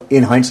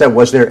 In hindsight,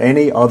 was there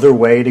any other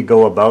way to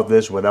go about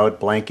this without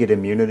blanket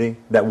immunity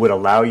that would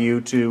allow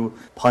you to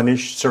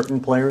punish certain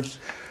players?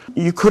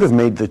 You could have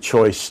made the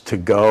choice to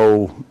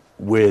go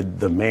with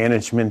the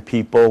management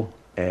people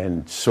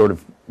and sort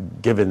of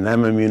given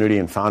them immunity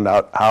and found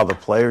out how the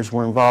players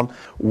were involved.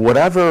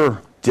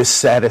 Whatever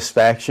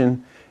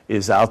dissatisfaction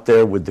is out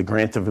there with the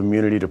grant of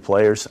immunity to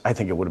players, I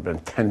think it would have been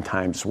 10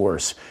 times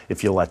worse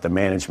if you let the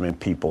management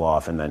people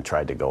off and then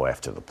tried to go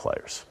after the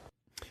players.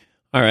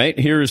 All right,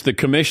 here's the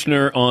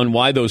commissioner on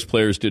why those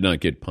players did not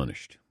get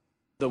punished.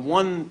 The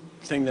one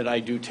thing that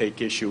I do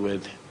take issue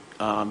with,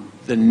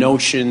 the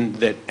notion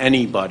that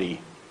anybody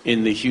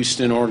in the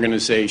Houston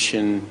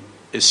organization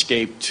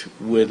escaped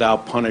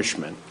without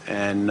punishment.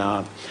 And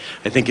I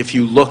think if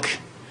you look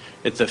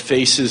at the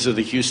faces of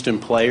the Houston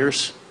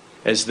players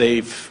as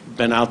they've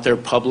been out there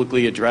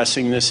publicly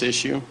addressing this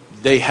issue,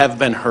 they have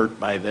been hurt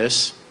by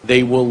this.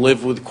 They will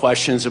live with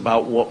questions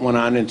about what went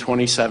on in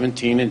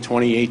 2017 and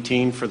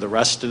 2018 for the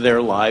rest of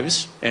their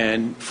lives.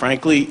 And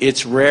frankly,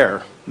 it's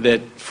rare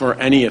that for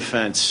any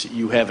offense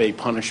you have a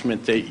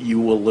punishment that you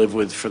will live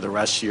with for the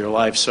rest of your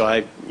life. So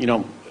I,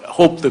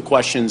 hope the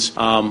questions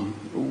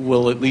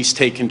will at least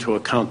take into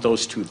account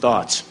those two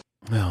thoughts.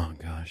 Oh,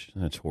 gosh,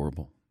 that's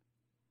horrible.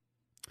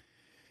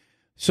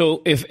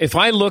 So if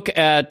I look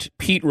at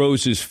Pete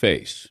Rose's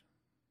face,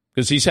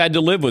 because he's had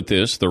to live with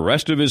this the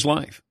rest of his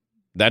life,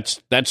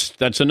 that's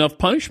enough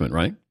punishment,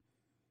 right?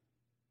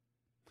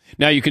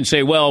 Now you can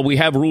say, well, we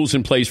have rules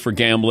in place for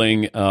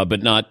gambling,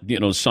 but not,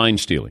 sign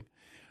stealing.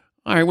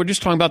 All right, we're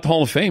just talking about the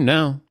Hall of Fame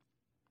now.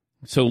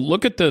 So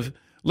look at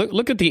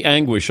the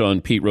anguish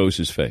on Pete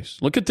Rose's face.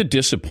 Look at the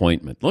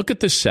disappointment. Look at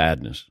the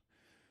sadness.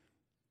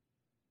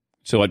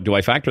 So do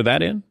I factor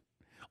that in?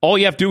 All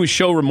you have to do is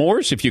show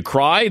remorse. If you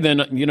cry, then,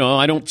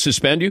 I don't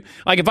suspend you.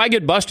 Like if I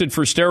get busted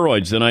for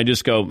steroids, then I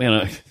just go, man,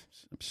 I'm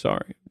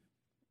sorry.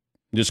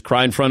 Just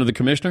cry in front of the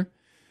commissioner?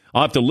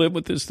 I'll have to live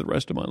with this the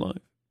rest of my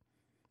life.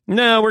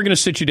 No, we're going to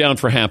sit you down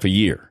for half a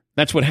year.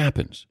 That's what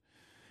happens.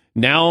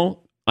 Now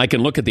I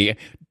can look at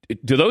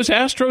do those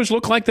Astros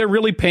look like they're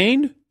really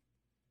pained?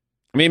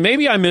 I mean,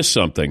 maybe I missed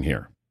something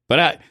here,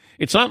 but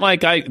it's not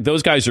like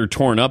those guys are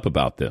torn up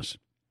about this.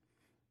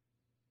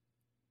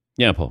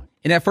 Yeah, Paul.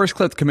 In that first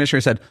clip, the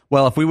commissioner said,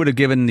 well, if we would have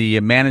given the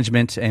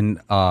management and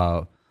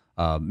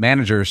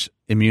managers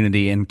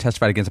immunity and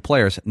testified against the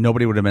players,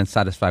 nobody would have been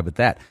satisfied with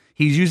that.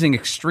 He's using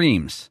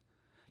extremes.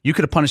 You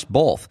could have punished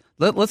both.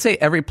 Let's say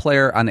every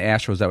player on the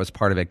Astros that was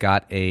part of it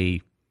got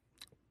a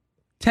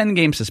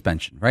 10-game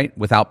suspension, right,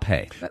 without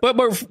pay. But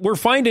we're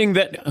finding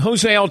that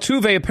Jose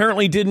Altuve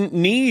apparently didn't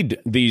need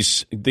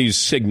these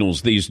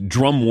signals, these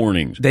drum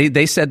warnings.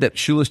 They said that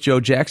Shoeless Joe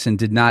Jackson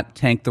did not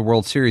tank the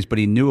World Series, but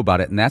he knew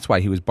about it, and that's why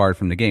he was barred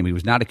from the game. He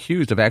was not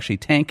accused of actually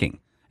tanking,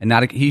 and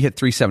he hit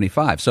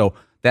 375, so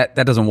that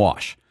doesn't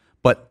wash.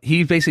 But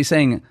he's basically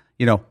saying,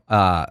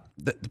 the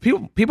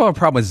people have a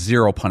problem with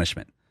zero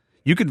punishment.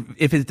 You could,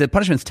 if the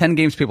punishment's 10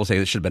 games, people say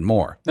it should have been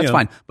more. That's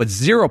fine. But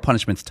zero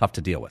punishment's tough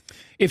to deal with.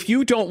 If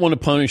you don't want to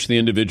punish the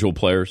individual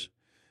players,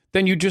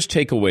 then you just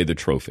take away the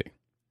trophy.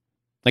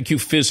 Like you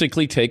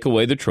physically take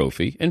away the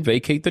trophy and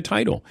vacate the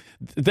title.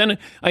 Then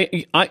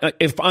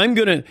if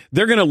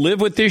they're going to live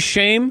with this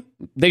shame,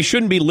 they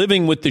shouldn't be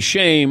living with the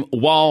shame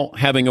while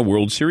having a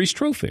World Series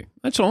trophy.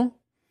 That's all.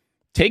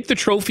 Take the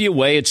trophy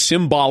away. It's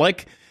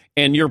symbolic.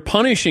 And you're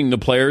punishing the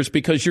players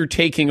because you're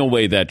taking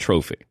away that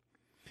trophy.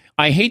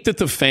 I hate that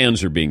the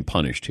fans are being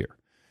punished here.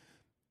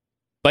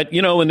 But,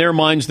 in their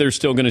minds, they're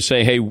still going to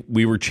say, hey,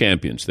 we were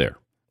champions there.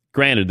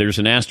 Granted, there's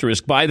an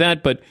asterisk by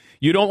that, but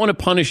you don't want to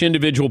punish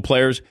individual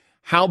players.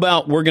 How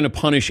about we're going to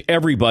punish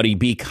everybody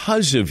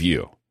because of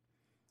you?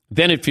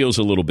 Then it feels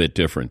a little bit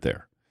different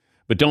there.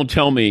 But don't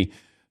tell me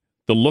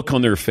the look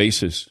on their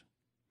faces.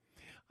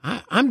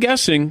 I'm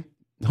guessing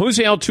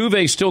Jose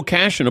Altuve is still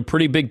cashing a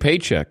pretty big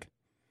paycheck.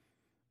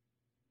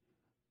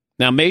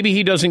 Now, maybe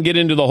he doesn't get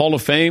into the Hall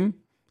of Fame.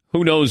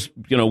 Who knows,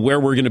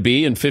 where we're going to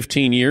be in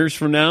 15 years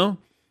from now?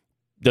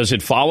 Does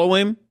it follow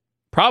him?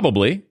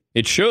 Probably.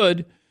 It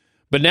should.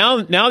 But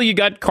now you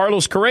got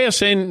Carlos Correa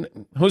saying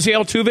Jose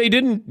Altuve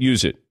didn't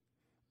use it.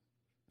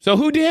 So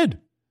who did?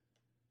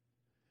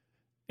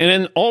 And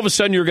then all of a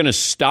sudden you're going to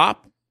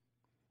stop?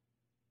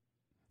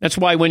 That's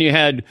why when you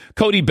had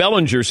Cody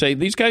Bellinger say,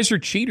 these guys are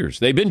cheaters.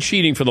 They've been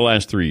cheating for the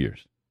last 3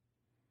 years.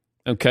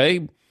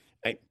 Okay.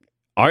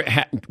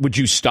 Would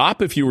you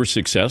stop if you were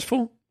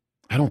successful?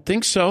 I don't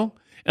think so.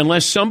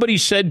 Unless somebody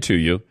said to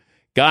you,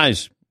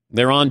 guys,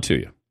 they're on to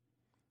you.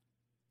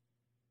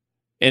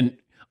 And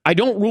I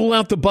don't rule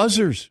out the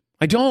buzzers.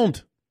 I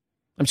don't.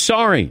 I'm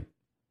sorry.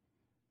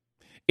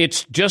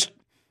 It's just,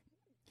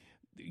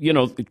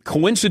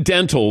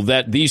 coincidental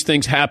that these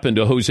things happened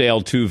to Jose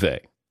Altuve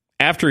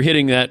after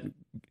hitting that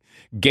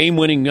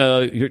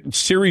game-winning,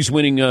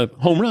 series-winning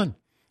home run.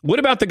 What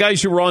about the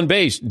guys who were on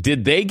base?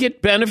 Did they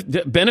get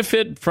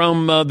benefit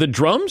from the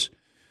drums?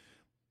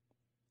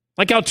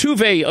 Like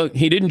Altuve,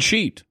 he didn't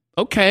cheat.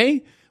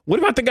 Okay. What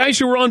about the guys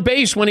who were on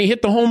base when he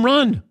hit the home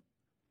run?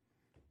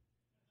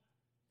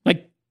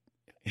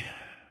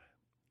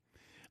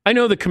 I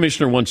know the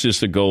commissioner wants this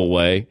to go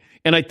away,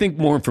 and I think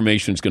more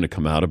information is going to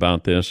come out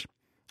about this.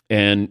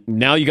 And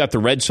now you got the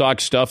Red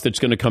Sox stuff that's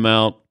going to come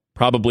out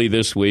probably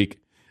this week.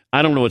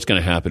 I don't know what's going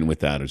to happen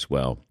with that as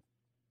well.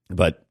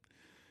 But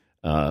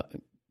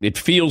it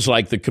feels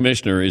like the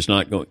commissioner is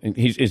not going.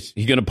 Is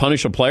he going to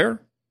punish a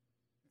player?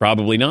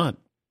 Probably not.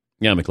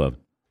 Yeah, McLovin.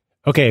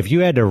 Okay, if you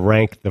had to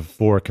rank the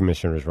 4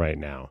 commissioners right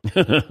now,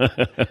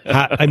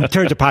 in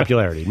terms of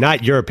popularity,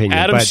 not your opinion.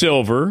 Adam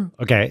Silver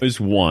is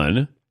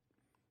one.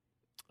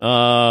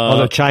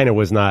 Although China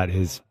was not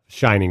his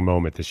shining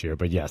moment this year,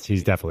 but yes,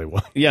 he's definitely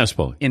one. Yes,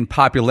 Paul. In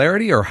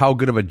popularity or how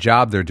good of a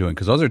job they're doing?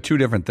 Because those are two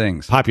different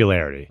things.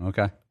 Popularity.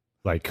 Okay.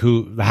 Like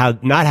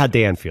not how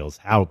Dan feels,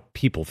 how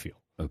people feel.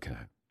 Okay.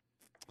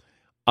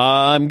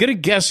 I'm going to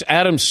guess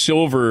Adam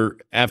Silver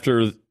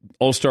after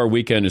All-Star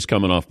Weekend is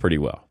coming off pretty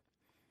well.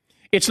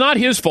 It's not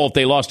his fault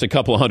they lost a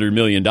couple $100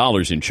 million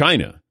in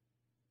China.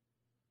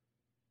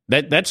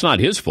 That's not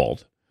his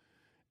fault.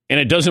 And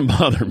it doesn't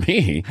bother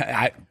me.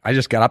 I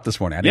just got up this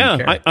morning. I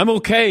didn't care. I'm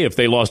okay if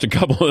they lost a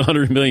couple of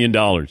 $100 million.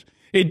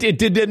 It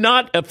did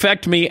not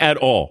affect me at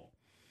all.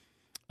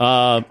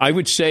 I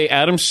would say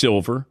Adam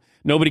Silver.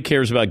 Nobody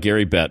cares about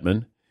Gary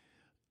Bettman.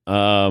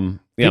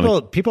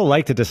 People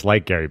like to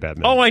dislike Gary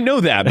Bettman. Oh, I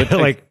know that.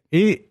 But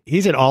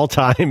he's an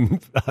all-time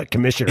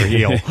commissioner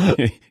heel.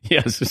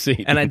 Yes,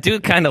 see. And I do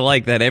kind of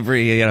like that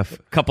every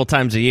couple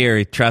times a year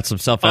he trots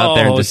himself out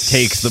there and just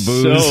takes the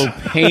booze. So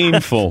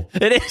painful.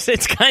 It is.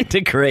 It's kind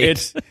of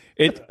great.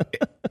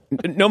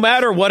 No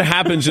matter what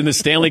happens in the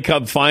Stanley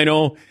Cup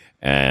final,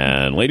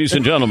 and ladies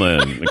and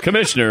gentlemen,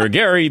 Commissioner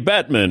Gary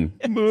Bettman.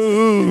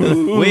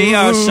 Boo. We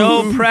are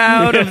so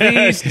proud of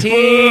these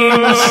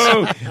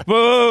teams.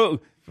 Boo.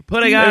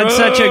 Putting on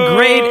such a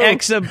great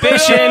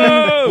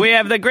exhibition. We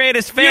have the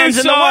greatest fans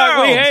in the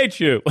world. We hate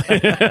you.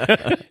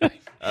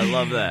 I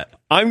love that.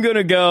 I'm going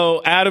to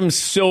go Adam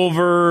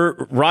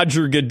Silver,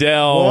 Roger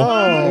Goodell.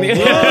 Whoa.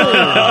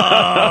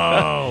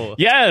 Whoa.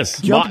 Yes.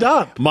 Jumped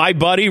up. My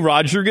buddy,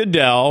 Roger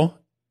Goodell.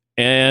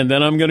 And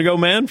then I'm going to go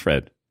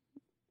Manfred.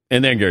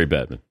 And then Gary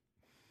Bettman.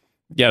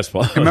 Yes,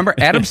 Paul. Remember,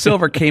 Adam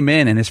Silver came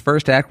in, and his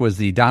first act was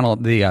the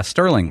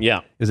Sterling.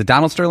 Yeah. Is it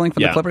Donald Sterling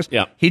from the Clippers?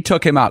 Yeah. He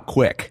took him out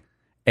quick.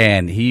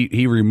 And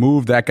he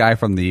removed that guy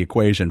from the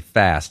equation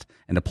fast,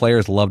 and the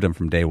players loved him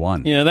from day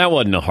one. Yeah, that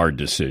wasn't a hard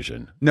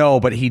decision. No,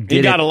 but he did.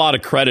 He got a lot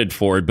of credit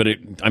for it, but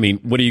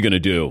what are you going to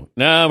do?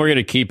 No, we're going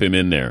to keep him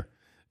in there.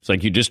 It's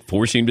like you just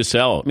force him to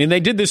sell. I mean, they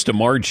did this to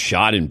Marge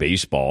Schott in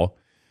baseball.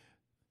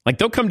 Like,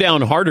 they'll come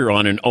down harder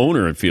on an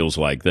owner, it feels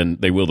like, than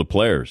they will the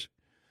players.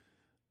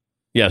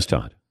 Yes,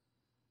 Todd.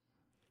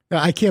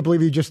 I can't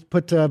believe you just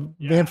put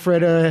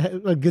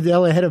Manfred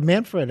Goodell ahead of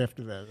Manfred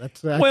after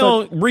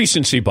that.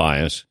 Recency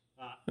bias.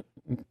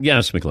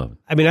 Yes, McLovin.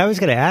 I mean, I was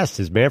going to ask,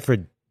 does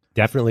Manfred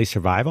definitely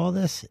survive all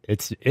this?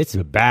 It's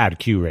a bad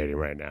Q rating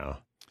right now.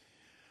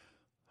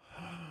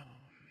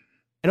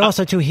 And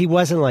also, too, he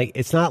wasn't like,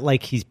 it's not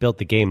like he's built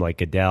the game like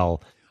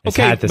Goodell has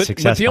had the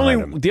success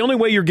behind him. The only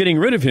way you're getting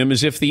rid of him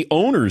is if the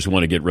owners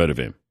want to get rid of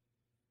him.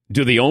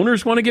 Do the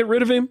owners want to get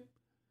rid of him?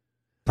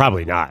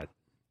 Probably not.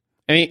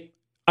 I mean,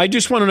 I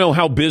just want to know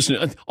how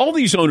business, all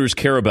these owners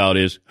care about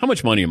is, how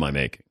much money am I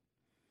making?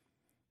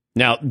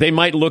 Now, they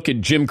might look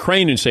at Jim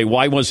Crane and say,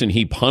 why wasn't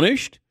he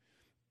punished?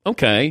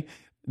 Okay.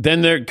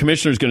 Then their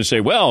commissioner's going to say,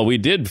 well, we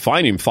did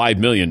fine him $5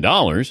 million.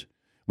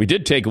 We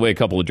did take away a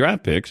couple of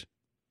draft picks.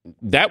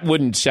 That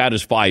wouldn't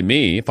satisfy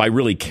me if I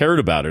really cared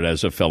about it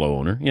as a fellow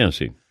owner. Yeah,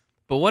 see.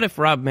 But what if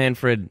Rob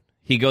Manfred,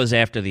 he goes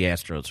after the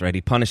Astros, right?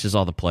 He punishes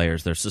all the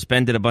players. They're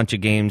suspended a bunch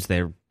of games.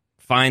 They're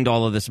fined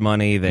all of this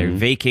money. They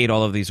vacate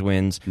all of these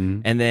wins.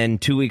 And then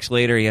 2 weeks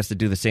later, he has to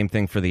do the same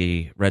thing for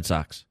the Red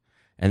Sox.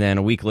 And then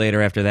a week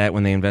later after that,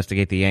 when they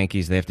investigate the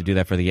Yankees, they have to do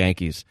that for the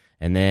Yankees.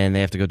 And then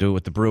they have to go do it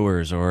with the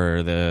Brewers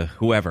or the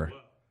whoever.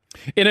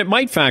 And it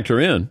might factor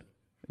in.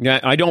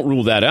 I don't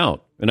rule that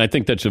out. And I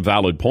think that's a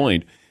valid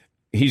point.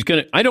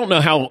 I don't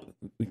know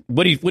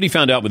what he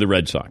found out with the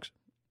Red Sox.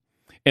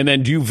 And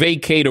then do you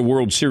vacate a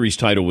World Series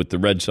title with the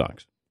Red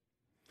Sox?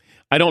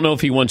 I don't know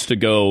if he wants to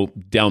go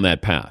down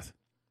that path.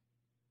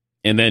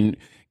 And then,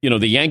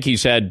 the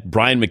Yankees had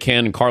Brian McCann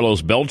and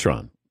Carlos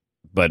Beltran.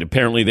 But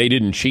apparently they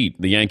didn't cheat.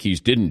 The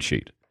Yankees didn't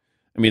cheat.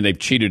 I mean, they've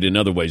cheated in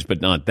other ways,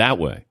 but not that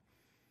way.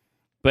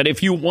 But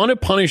if you want to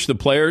punish the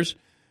players,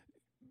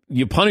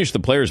 you punish the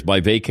players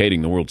by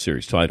vacating the World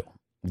Series title.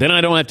 Then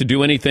I don't have to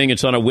do anything.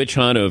 It's on a witch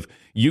hunt of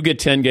you get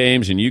 10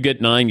 games and you get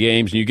 9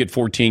 games and you get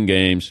 14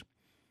 games.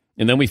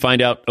 And then we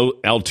find out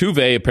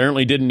Altuve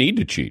apparently didn't need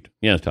to cheat.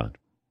 Yeah, Todd.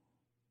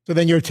 So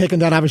then you're taking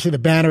down, obviously, the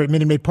banner at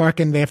Minute Maid Park,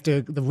 and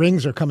the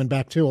rings are coming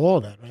back too, all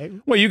of that, right?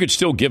 Well, you could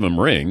still give them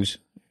rings.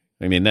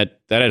 I mean, that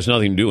has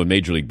nothing to do with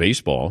Major League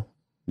Baseball.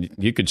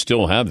 You could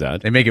still have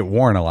that. They make it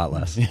worn a lot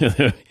less.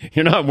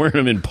 You're not wearing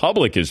them in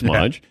public as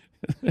much.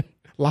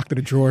 Locked in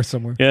a drawer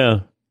somewhere.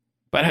 Yeah.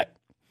 But,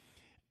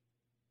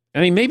 I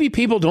mean, maybe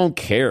people don't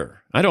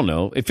care. I don't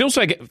know. It feels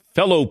like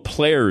fellow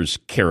players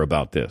care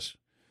about this,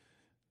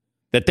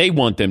 that they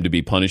want them to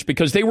be punished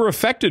because they were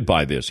affected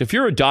by this. If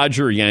you're a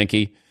Dodger or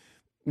Yankee,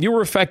 you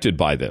were affected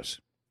by this.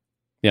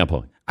 Yeah,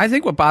 Paul. I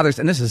think what bothers,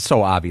 and this is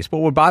so obvious, but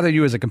what would bother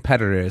you as a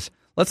competitor is,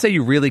 let's say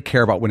you really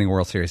care about winning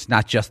World Series,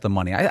 not just the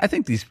money. I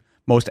think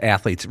most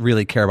athletes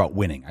really care about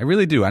winning. I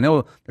really do. I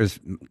know there's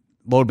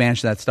load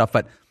management, that stuff,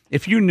 but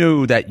if you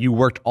knew that you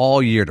worked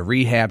all year to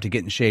rehab, to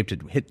get in shape, to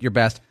hit your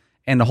best,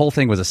 and the whole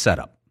thing was a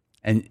setup,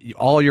 and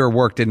all your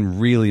work didn't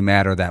really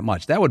matter that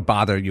much, that would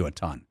bother you a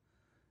ton.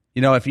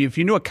 You know, if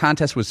you knew a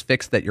contest was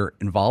fixed that you're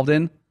involved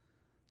in,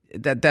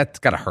 that's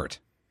got to hurt.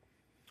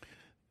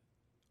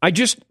 I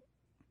just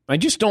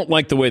don't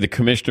like the way the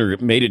commissioner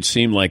made it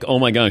seem like, oh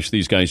my gosh,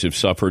 these guys have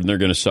suffered and they're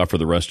going to suffer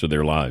the rest of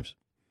their lives.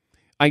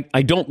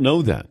 I don't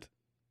know that.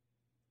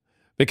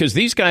 Because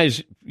these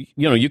guys,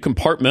 you know, you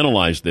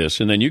compartmentalize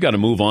this and then you got to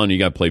move on, you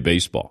got to play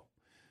baseball.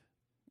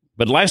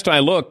 But last I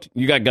looked,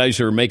 you got guys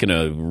who are making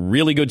a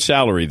really good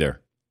salary there.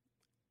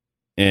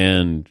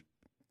 And,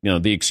 you know,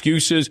 the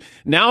excuses.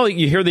 Now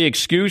you hear the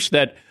excuse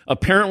that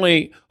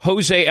apparently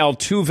Jose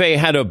Altuve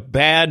had a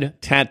bad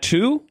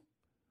tattoo.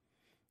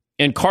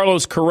 And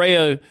Carlos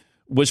Correa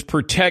was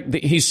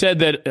he said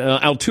that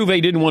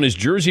Altuve didn't want his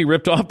jersey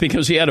ripped off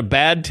because he had a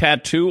bad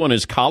tattoo on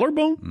his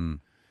collarbone.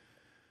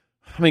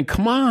 I mean,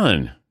 come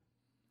on.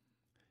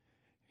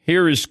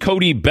 Here is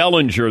Cody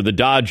Bellinger of the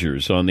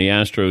Dodgers on the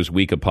Astros'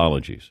 weak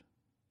apologies.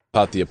 I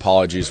thought the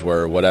apologies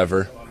were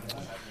whatever.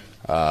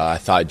 I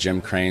thought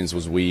Jim Crane's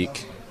was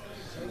weak.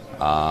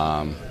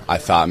 I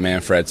thought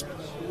Manfred's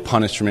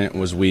punishment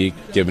was weak,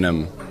 giving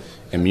him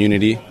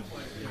immunity.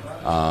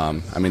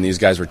 I mean, these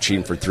guys were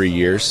cheating for 3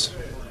 years.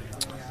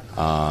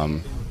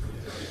 You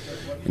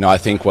know, I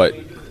think what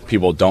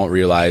people don't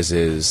realize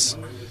is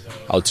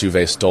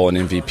Altuve stole an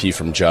MVP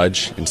from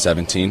Judge in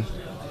 2017.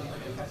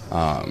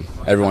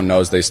 Everyone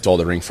knows they stole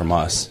the ring from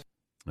us.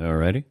 All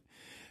righty.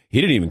 He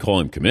didn't even call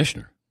him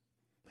commissioner.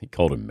 He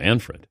called him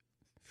Manfred.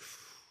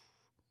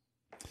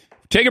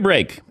 Take a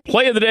break.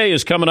 Play of the day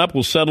is coming up.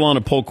 We'll settle on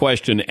a poll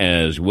question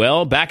as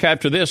well. Back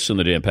after this on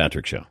the Dan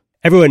Patrick Show.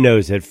 Everyone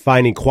knows that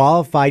finding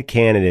qualified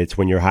candidates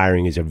when you're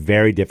hiring is a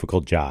very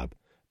difficult job.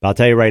 But I'll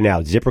tell you right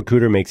now,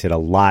 ZipRecruiter makes it a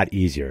lot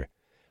easier.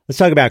 Let's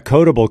talk about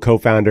Codable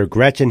co-founder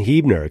Gretchen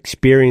Hebner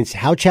experienced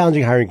how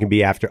challenging hiring can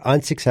be after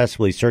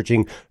unsuccessfully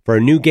searching for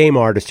a new game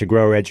artist to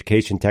grow her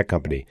education tech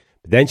company.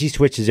 But then she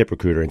switched to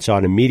ZipRecruiter and saw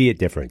an immediate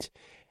difference.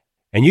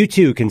 And you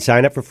too can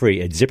sign up for free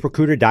at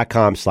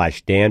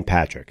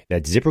ZipRecruiter.com/DanPatrick.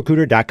 That's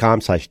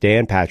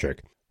ZipRecruiter.com/DanPatrick.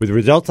 With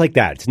results like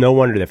that, it's no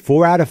wonder that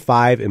 4 out of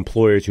 5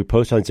 employers who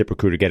post on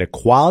ZipRecruiter get a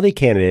quality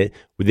candidate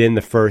within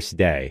the first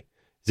day.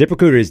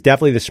 ZipRecruiter is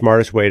definitely the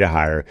smartest way to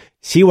hire.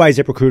 See why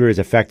ZipRecruiter is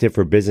effective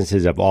for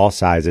businesses of all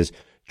sizes.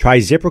 Try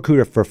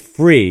ZipRecruiter for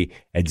free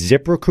at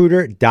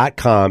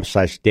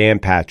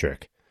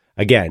ZipRecruiter.com/DanPatrick.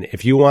 Again,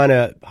 if you want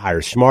to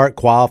hire smart,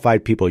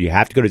 qualified people, you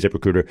have to go to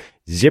ZipRecruiter.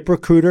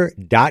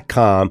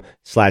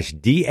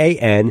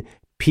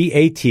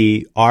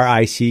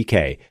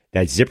 ZipRecruiter.com/DanPatrick.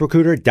 That's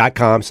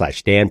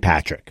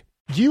ZipRecruiter.com/DanPatrick.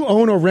 Do you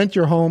own or rent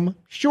your home?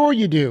 Sure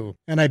you do.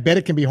 And I bet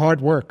it can be hard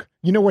work.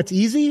 You know what's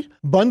easy?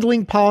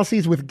 Bundling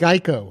policies with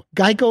Geico.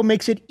 Geico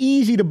makes it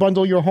easy to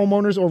bundle your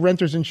homeowners or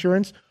renters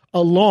insurance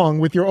along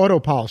with your auto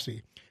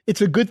policy.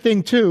 It's a good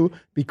thing, too,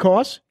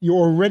 because you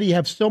already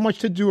have so much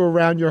to do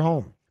around your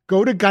home.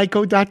 Go to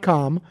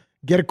Geico.com,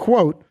 get a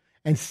quote,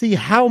 and see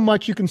how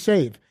much you can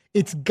save.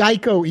 It's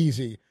Geico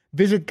easy.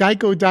 Visit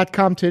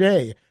Geico.com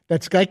today.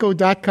 That's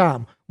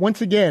Geico.com.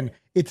 Once again,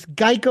 it's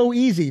Geico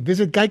easy.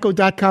 Visit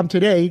Geico.com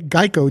today,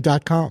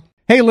 Geico.com.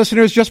 Hey,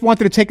 listeners, just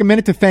wanted to take a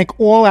minute to thank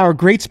all our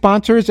great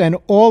sponsors and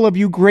all of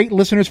you great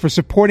listeners for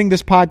supporting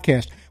this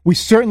podcast. We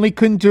certainly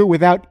couldn't do it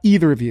without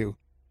either of you.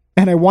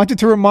 And I wanted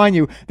to remind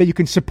you that you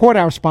can support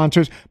our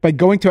sponsors by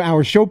going to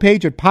our show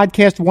page at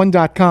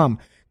podcast1.com,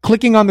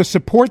 clicking on the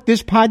Support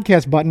This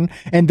Podcast button,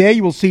 and there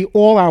you will see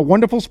all our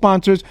wonderful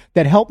sponsors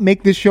that help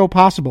make this show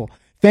possible.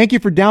 Thank you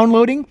for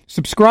downloading,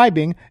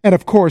 subscribing, and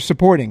of course,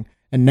 supporting.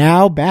 And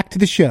now, back to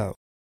the show.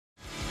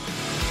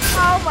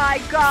 Oh,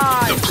 my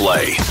God. The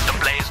play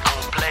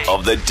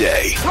of the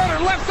day. Runner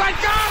left side,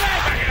 got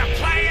it! They're going to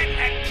play it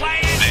and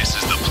play it. This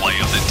is the play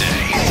of the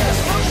day.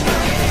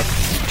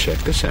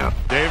 Check this out.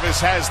 Davis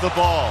has the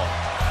ball.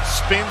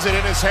 Spins it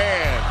in his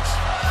hands.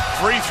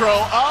 Free throw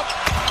up.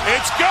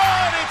 It's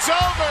good. It's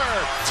over.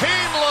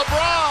 Team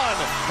LeBron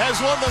has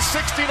won the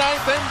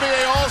 69th NBA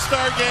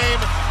All-Star game.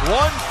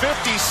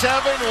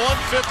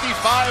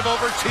 157-155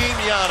 over Team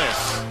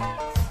Giannis.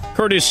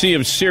 Courtesy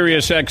of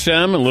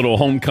SiriusXM, a little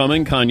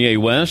homecoming, Kanye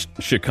West,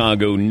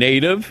 Chicago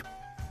native.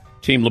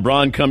 Team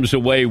LeBron comes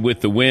away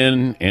with the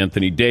win.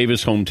 Anthony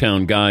Davis,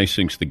 hometown guy,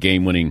 sinks the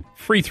game-winning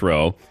free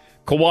throw.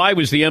 Kawhi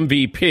was the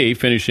MVP,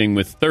 finishing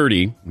with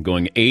 30,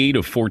 going 8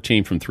 of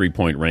 14 from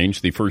three-point range,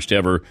 the first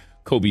ever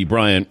Kobe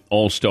Bryant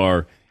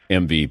All-Star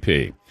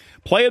MVP.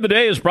 Play of the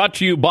day is brought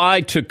to you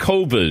by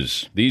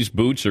Tecovas. These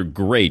boots are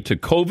great.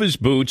 Tecovas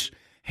boots,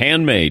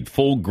 handmade,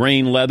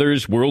 full-grain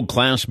leathers,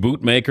 world-class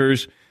boot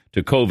makers.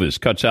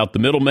 Tecovas cuts out the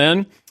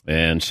middlemen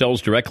and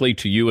sells directly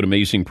to you at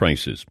amazing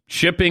prices.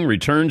 Shipping,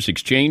 returns,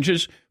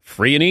 exchanges,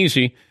 free and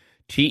easy.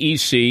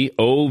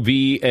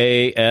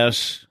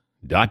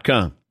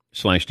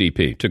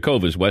 TECOVAS.com/DP.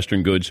 Tecovas,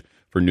 Western goods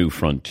for new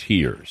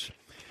frontiers.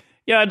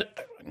 Yeah,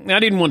 I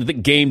didn't want the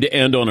game to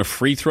end on a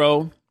free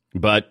throw,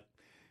 but,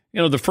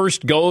 the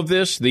first go of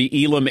this,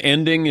 the Elam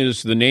ending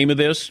is the name of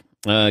this,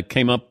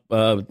 came up,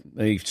 a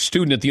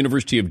student at the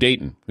University of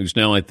Dayton, who's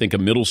now, I think, a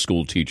middle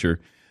school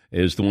teacher,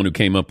 is the one who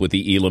came up with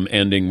the Elam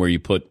ending where you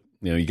put,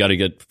 you got to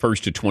get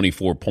first to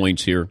 24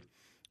 points here.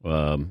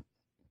 So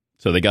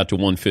they got to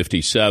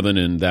 157,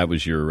 and that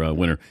was your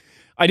winner.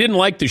 I didn't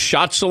like the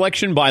shot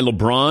selection by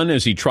LeBron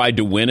as he tried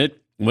to win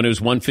it when it was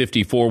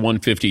 154,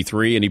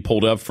 153, and he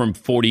pulled up from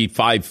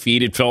 45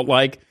 feet, it felt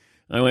like.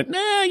 I went,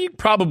 you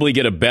probably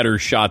get a better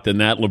shot than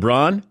that,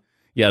 LeBron.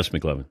 Yes,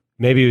 McLevin.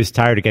 Maybe he was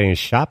tired of getting his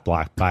shot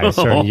blocked by a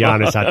certain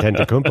Giannis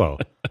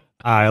Antetokounmpo.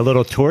 A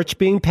little torch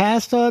being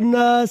passed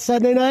on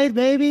Sunday night,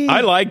 maybe?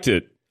 I liked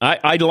it.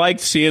 I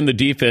liked seeing the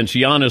defense.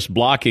 Giannis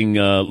blocking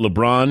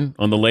LeBron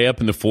on the layup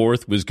in the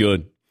fourth was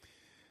good.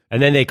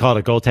 And then they called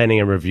it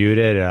goaltending and reviewed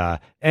it.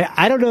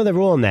 I don't know the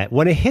rule on that.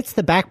 When it hits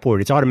the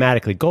backboard, it's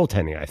automatically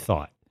goaltending, I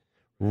thought.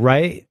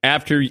 Right?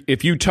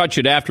 If you touch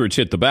it after it's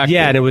hit the backboard.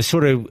 Yeah, and it was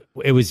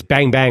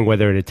bang, bang,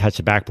 whether it had touched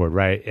the backboard,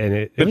 right?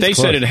 And but they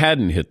said it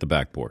hadn't hit the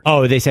backboard.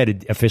 Oh, they said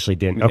it officially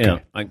didn't.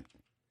 Okay. Yeah,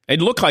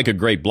 it looked like a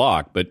great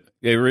block, but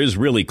it is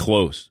really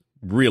close.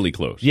 Really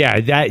close. Yeah,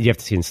 that you have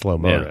to see in slow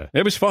mo. Yeah.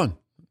 It was fun.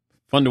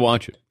 Fun to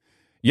watch it.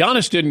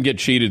 Giannis didn't get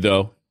cheated,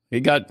 though. He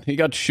got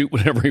to shoot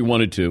whatever he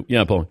wanted to.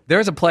 Yeah, Paul. There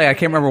was a play, I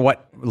can't remember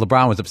what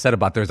LeBron was upset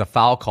about. There was a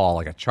foul call,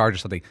 like a charge or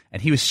something, and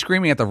he was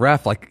screaming at the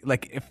ref like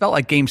it felt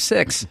like Game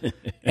 6.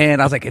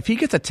 And I was like, if he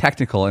gets a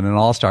technical in an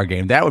All-Star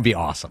game, that would be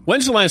awesome.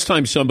 When's the last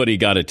time somebody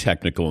got a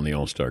technical in the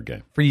All-Star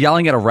game? For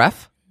yelling at a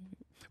ref?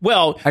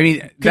 Well, I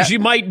mean, because you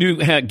might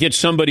get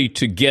somebody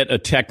to get a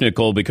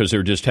technical because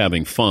they're just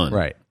having fun.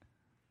 Right.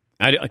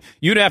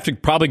 You'd have to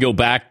probably go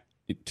back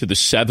to the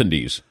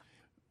 70s.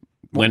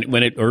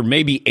 When it, or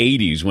maybe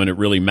 80s, when it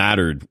really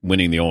mattered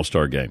winning the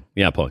All-Star game.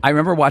 Yeah, Paul. I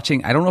remember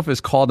watching, I don't know if it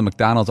was called the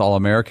McDonald's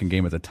All-American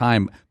game at the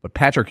time, but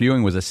Patrick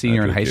Ewing was a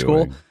senior in high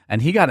school,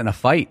 and he got in a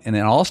fight in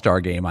an All-Star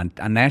game on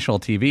national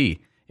TV.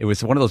 It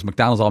was one of those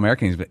McDonald's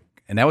All-American games,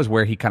 and that was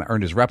where he kind of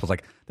earned his rep. It was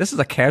like, this is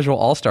a casual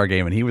All-Star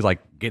game, and he was like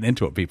getting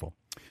into it, people.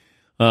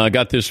 I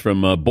got this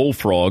from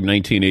Bullfrog,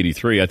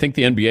 1983. I think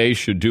the NBA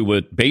should do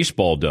what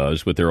baseball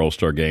does with their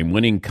All-Star game,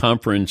 winning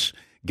conference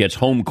gets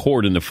home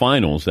court in the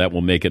finals. That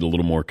will make it a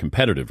little more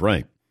competitive,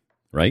 right?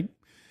 Right?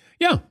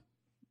 Yeah.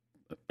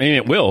 I mean,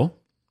 it will.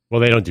 Well,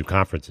 they don't do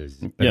conferences.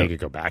 They could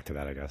go back to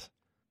that, I guess.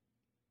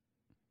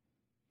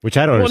 Which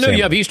I don't understand. Well, no,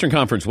 you have Eastern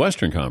Conference,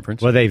 Western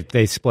Conference. Well,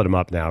 they split them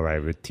up now,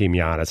 right, with Team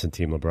Giannis and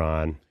Team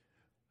LeBron.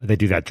 They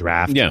do that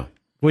draft. Yeah.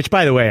 Which,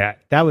 by the way,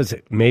 that was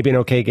maybe an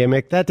okay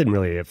gimmick. That didn't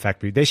really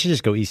affect me. They should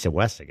just go East and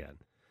West again.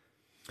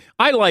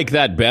 I like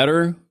that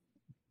better,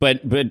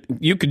 but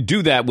you could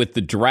do that with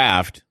the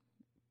draft.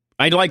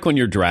 I like when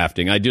you're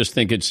drafting. I just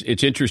think it's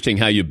interesting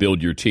how you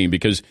build your team,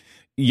 because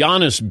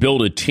Giannis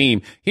built a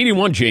team. He didn't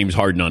want James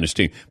Harden on his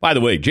team. By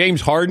the way,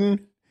 James Harden,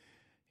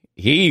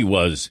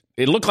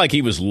 it looked like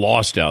he was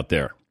lost out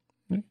there,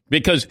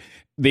 because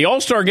the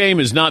All-Star game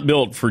is not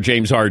built for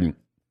James Harden.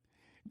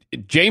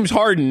 James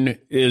Harden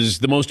is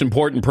the most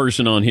important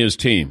person on his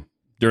team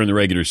during the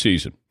regular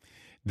season.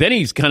 Then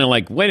he's kind of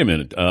like, wait a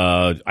minute,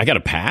 I got to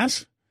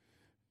pass?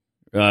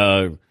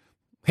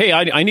 Hey,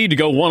 I need to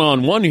go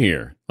one-on-one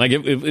here. Like,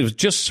 it was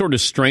just sort of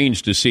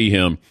strange to see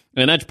him.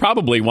 And that's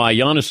probably why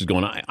Giannis is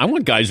going, I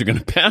want guys who are going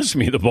to pass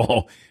me the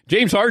ball.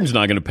 James Harden's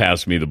not going to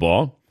pass me the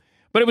ball.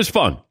 But it was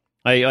fun.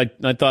 I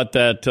thought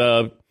that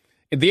the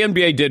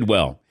NBA did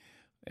well.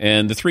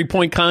 And the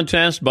three-point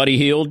contest, Buddy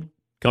Hield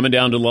coming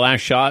down to the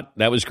last shot,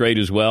 that was great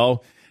as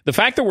well. The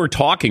fact that we're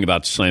talking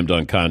about the slam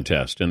dunk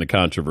contest and the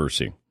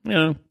controversy,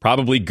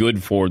 probably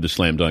good for the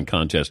slam dunk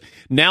contest.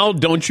 Now,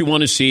 don't you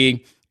want to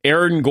see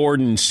Aaron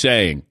Gordon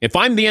saying, if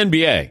I'm the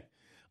NBA,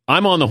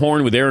 I'm on the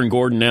horn with Aaron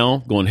Gordon now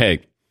going, hey,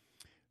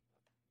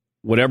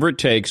 whatever it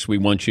takes, we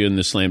want you in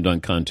the slam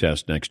dunk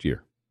contest next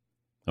year.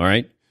 All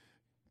right?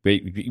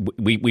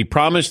 We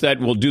promise that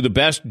we'll do the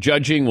best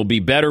judging. We'll be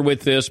better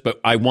with this, but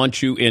I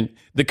want you in.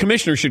 The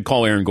commissioner should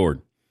call Aaron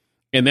Gordon.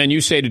 And then you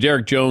say to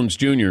Derek Jones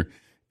Jr.,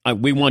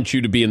 we want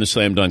you to be in the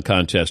slam dunk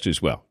contest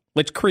as well.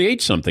 Let's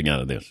create something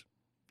out of this.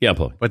 Yeah,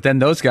 Paul. But then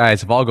those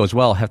guys, if all goes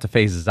well, have to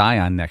face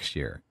Zion next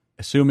year.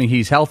 Assuming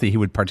he's healthy, he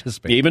would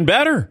participate. Even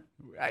better.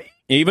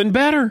 Even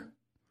better.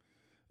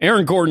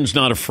 Aaron Gordon's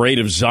not afraid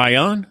of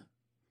Zion.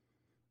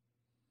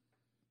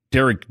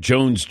 Derek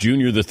Jones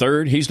Jr.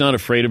 III, he's not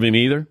afraid of him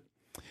either.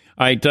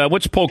 All right,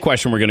 what's the poll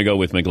question we're going to go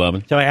with,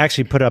 McLovin? So I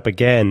actually put up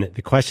again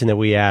the question that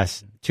we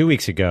asked 2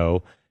 weeks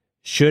ago.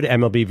 Should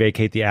MLB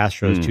vacate the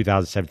Astros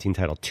 2017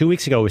 title? 2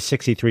 weeks ago, it was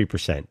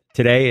 63%.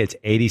 Today, it's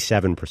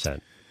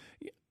 87%.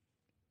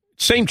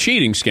 Same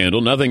cheating scandal.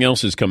 Nothing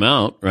else has come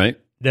out, right?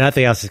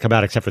 Nothing else has come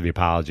out except for the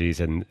apologies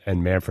and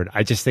Manfred.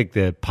 I just think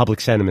the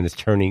public sentiment is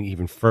turning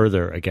even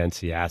further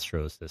against the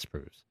Astros, this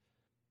proves.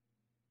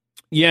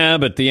 Yeah,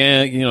 but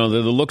the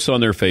looks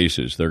on their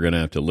faces, they're going to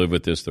have to live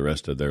with this the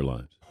rest of their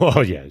lives.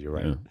 Oh, yeah, you're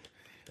right. Yeah.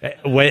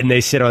 When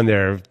they sit on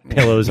their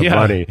pillows of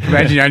money.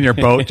 Imagine you're on your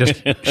boat,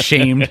 just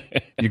shamed.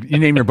 You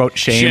name your boat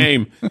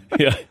Shame.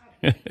 Yeah.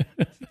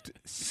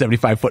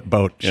 75-foot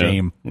boat,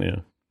 Shame. Yeah.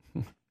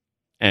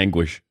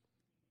 Anguish.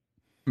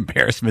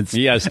 Embarrassments.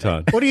 Yes,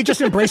 Todd. Or do you just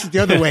embrace it the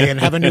other way and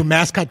have a new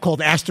mascot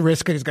called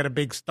Asterisk and he's got a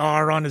big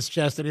star on his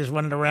chest and he's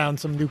running around,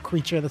 some new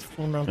creature that's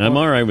flown around? I'm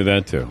all right with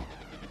that, too.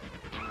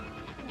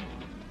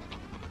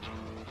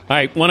 All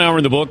right, 1 hour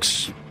in the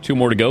books, 2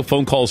 more to go.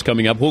 Phone calls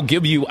coming up. We'll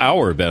give you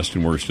our best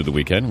and worst of the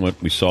weekend,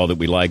 what we saw that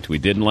we liked, we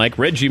didn't like.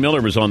 Reggie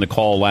Miller was on the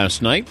call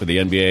last night for the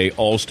NBA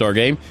All-Star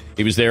Game.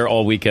 He was there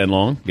all weekend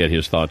long. Get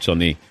his thoughts on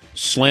the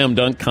slam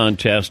dunk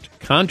contest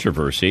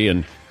controversy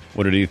and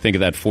what did he think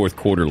of that fourth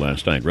quarter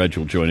last night? Reg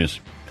will join us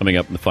coming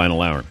up in the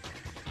final hour.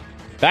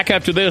 Back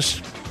after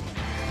this.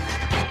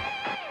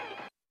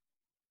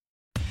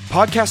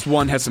 Podcast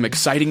One has some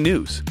exciting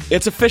news.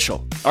 It's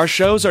official. Our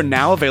shows are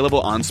now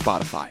available on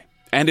Spotify.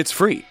 And it's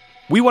free.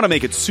 We want to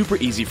make it super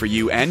easy for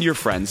you and your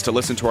friends to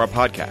listen to our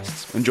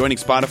podcasts. And joining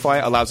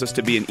Spotify allows us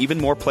to be in even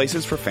more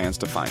places for fans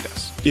to find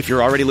us. If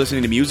you're already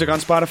listening to music on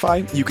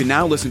Spotify, you can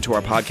now listen to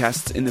our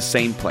podcasts in the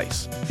same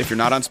place. If you're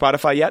not on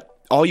Spotify yet,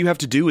 all you have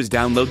to do is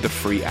download the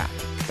free app.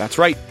 That's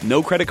right,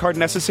 no credit card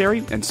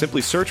necessary, and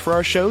simply search for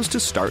our shows to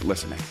start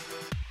listening.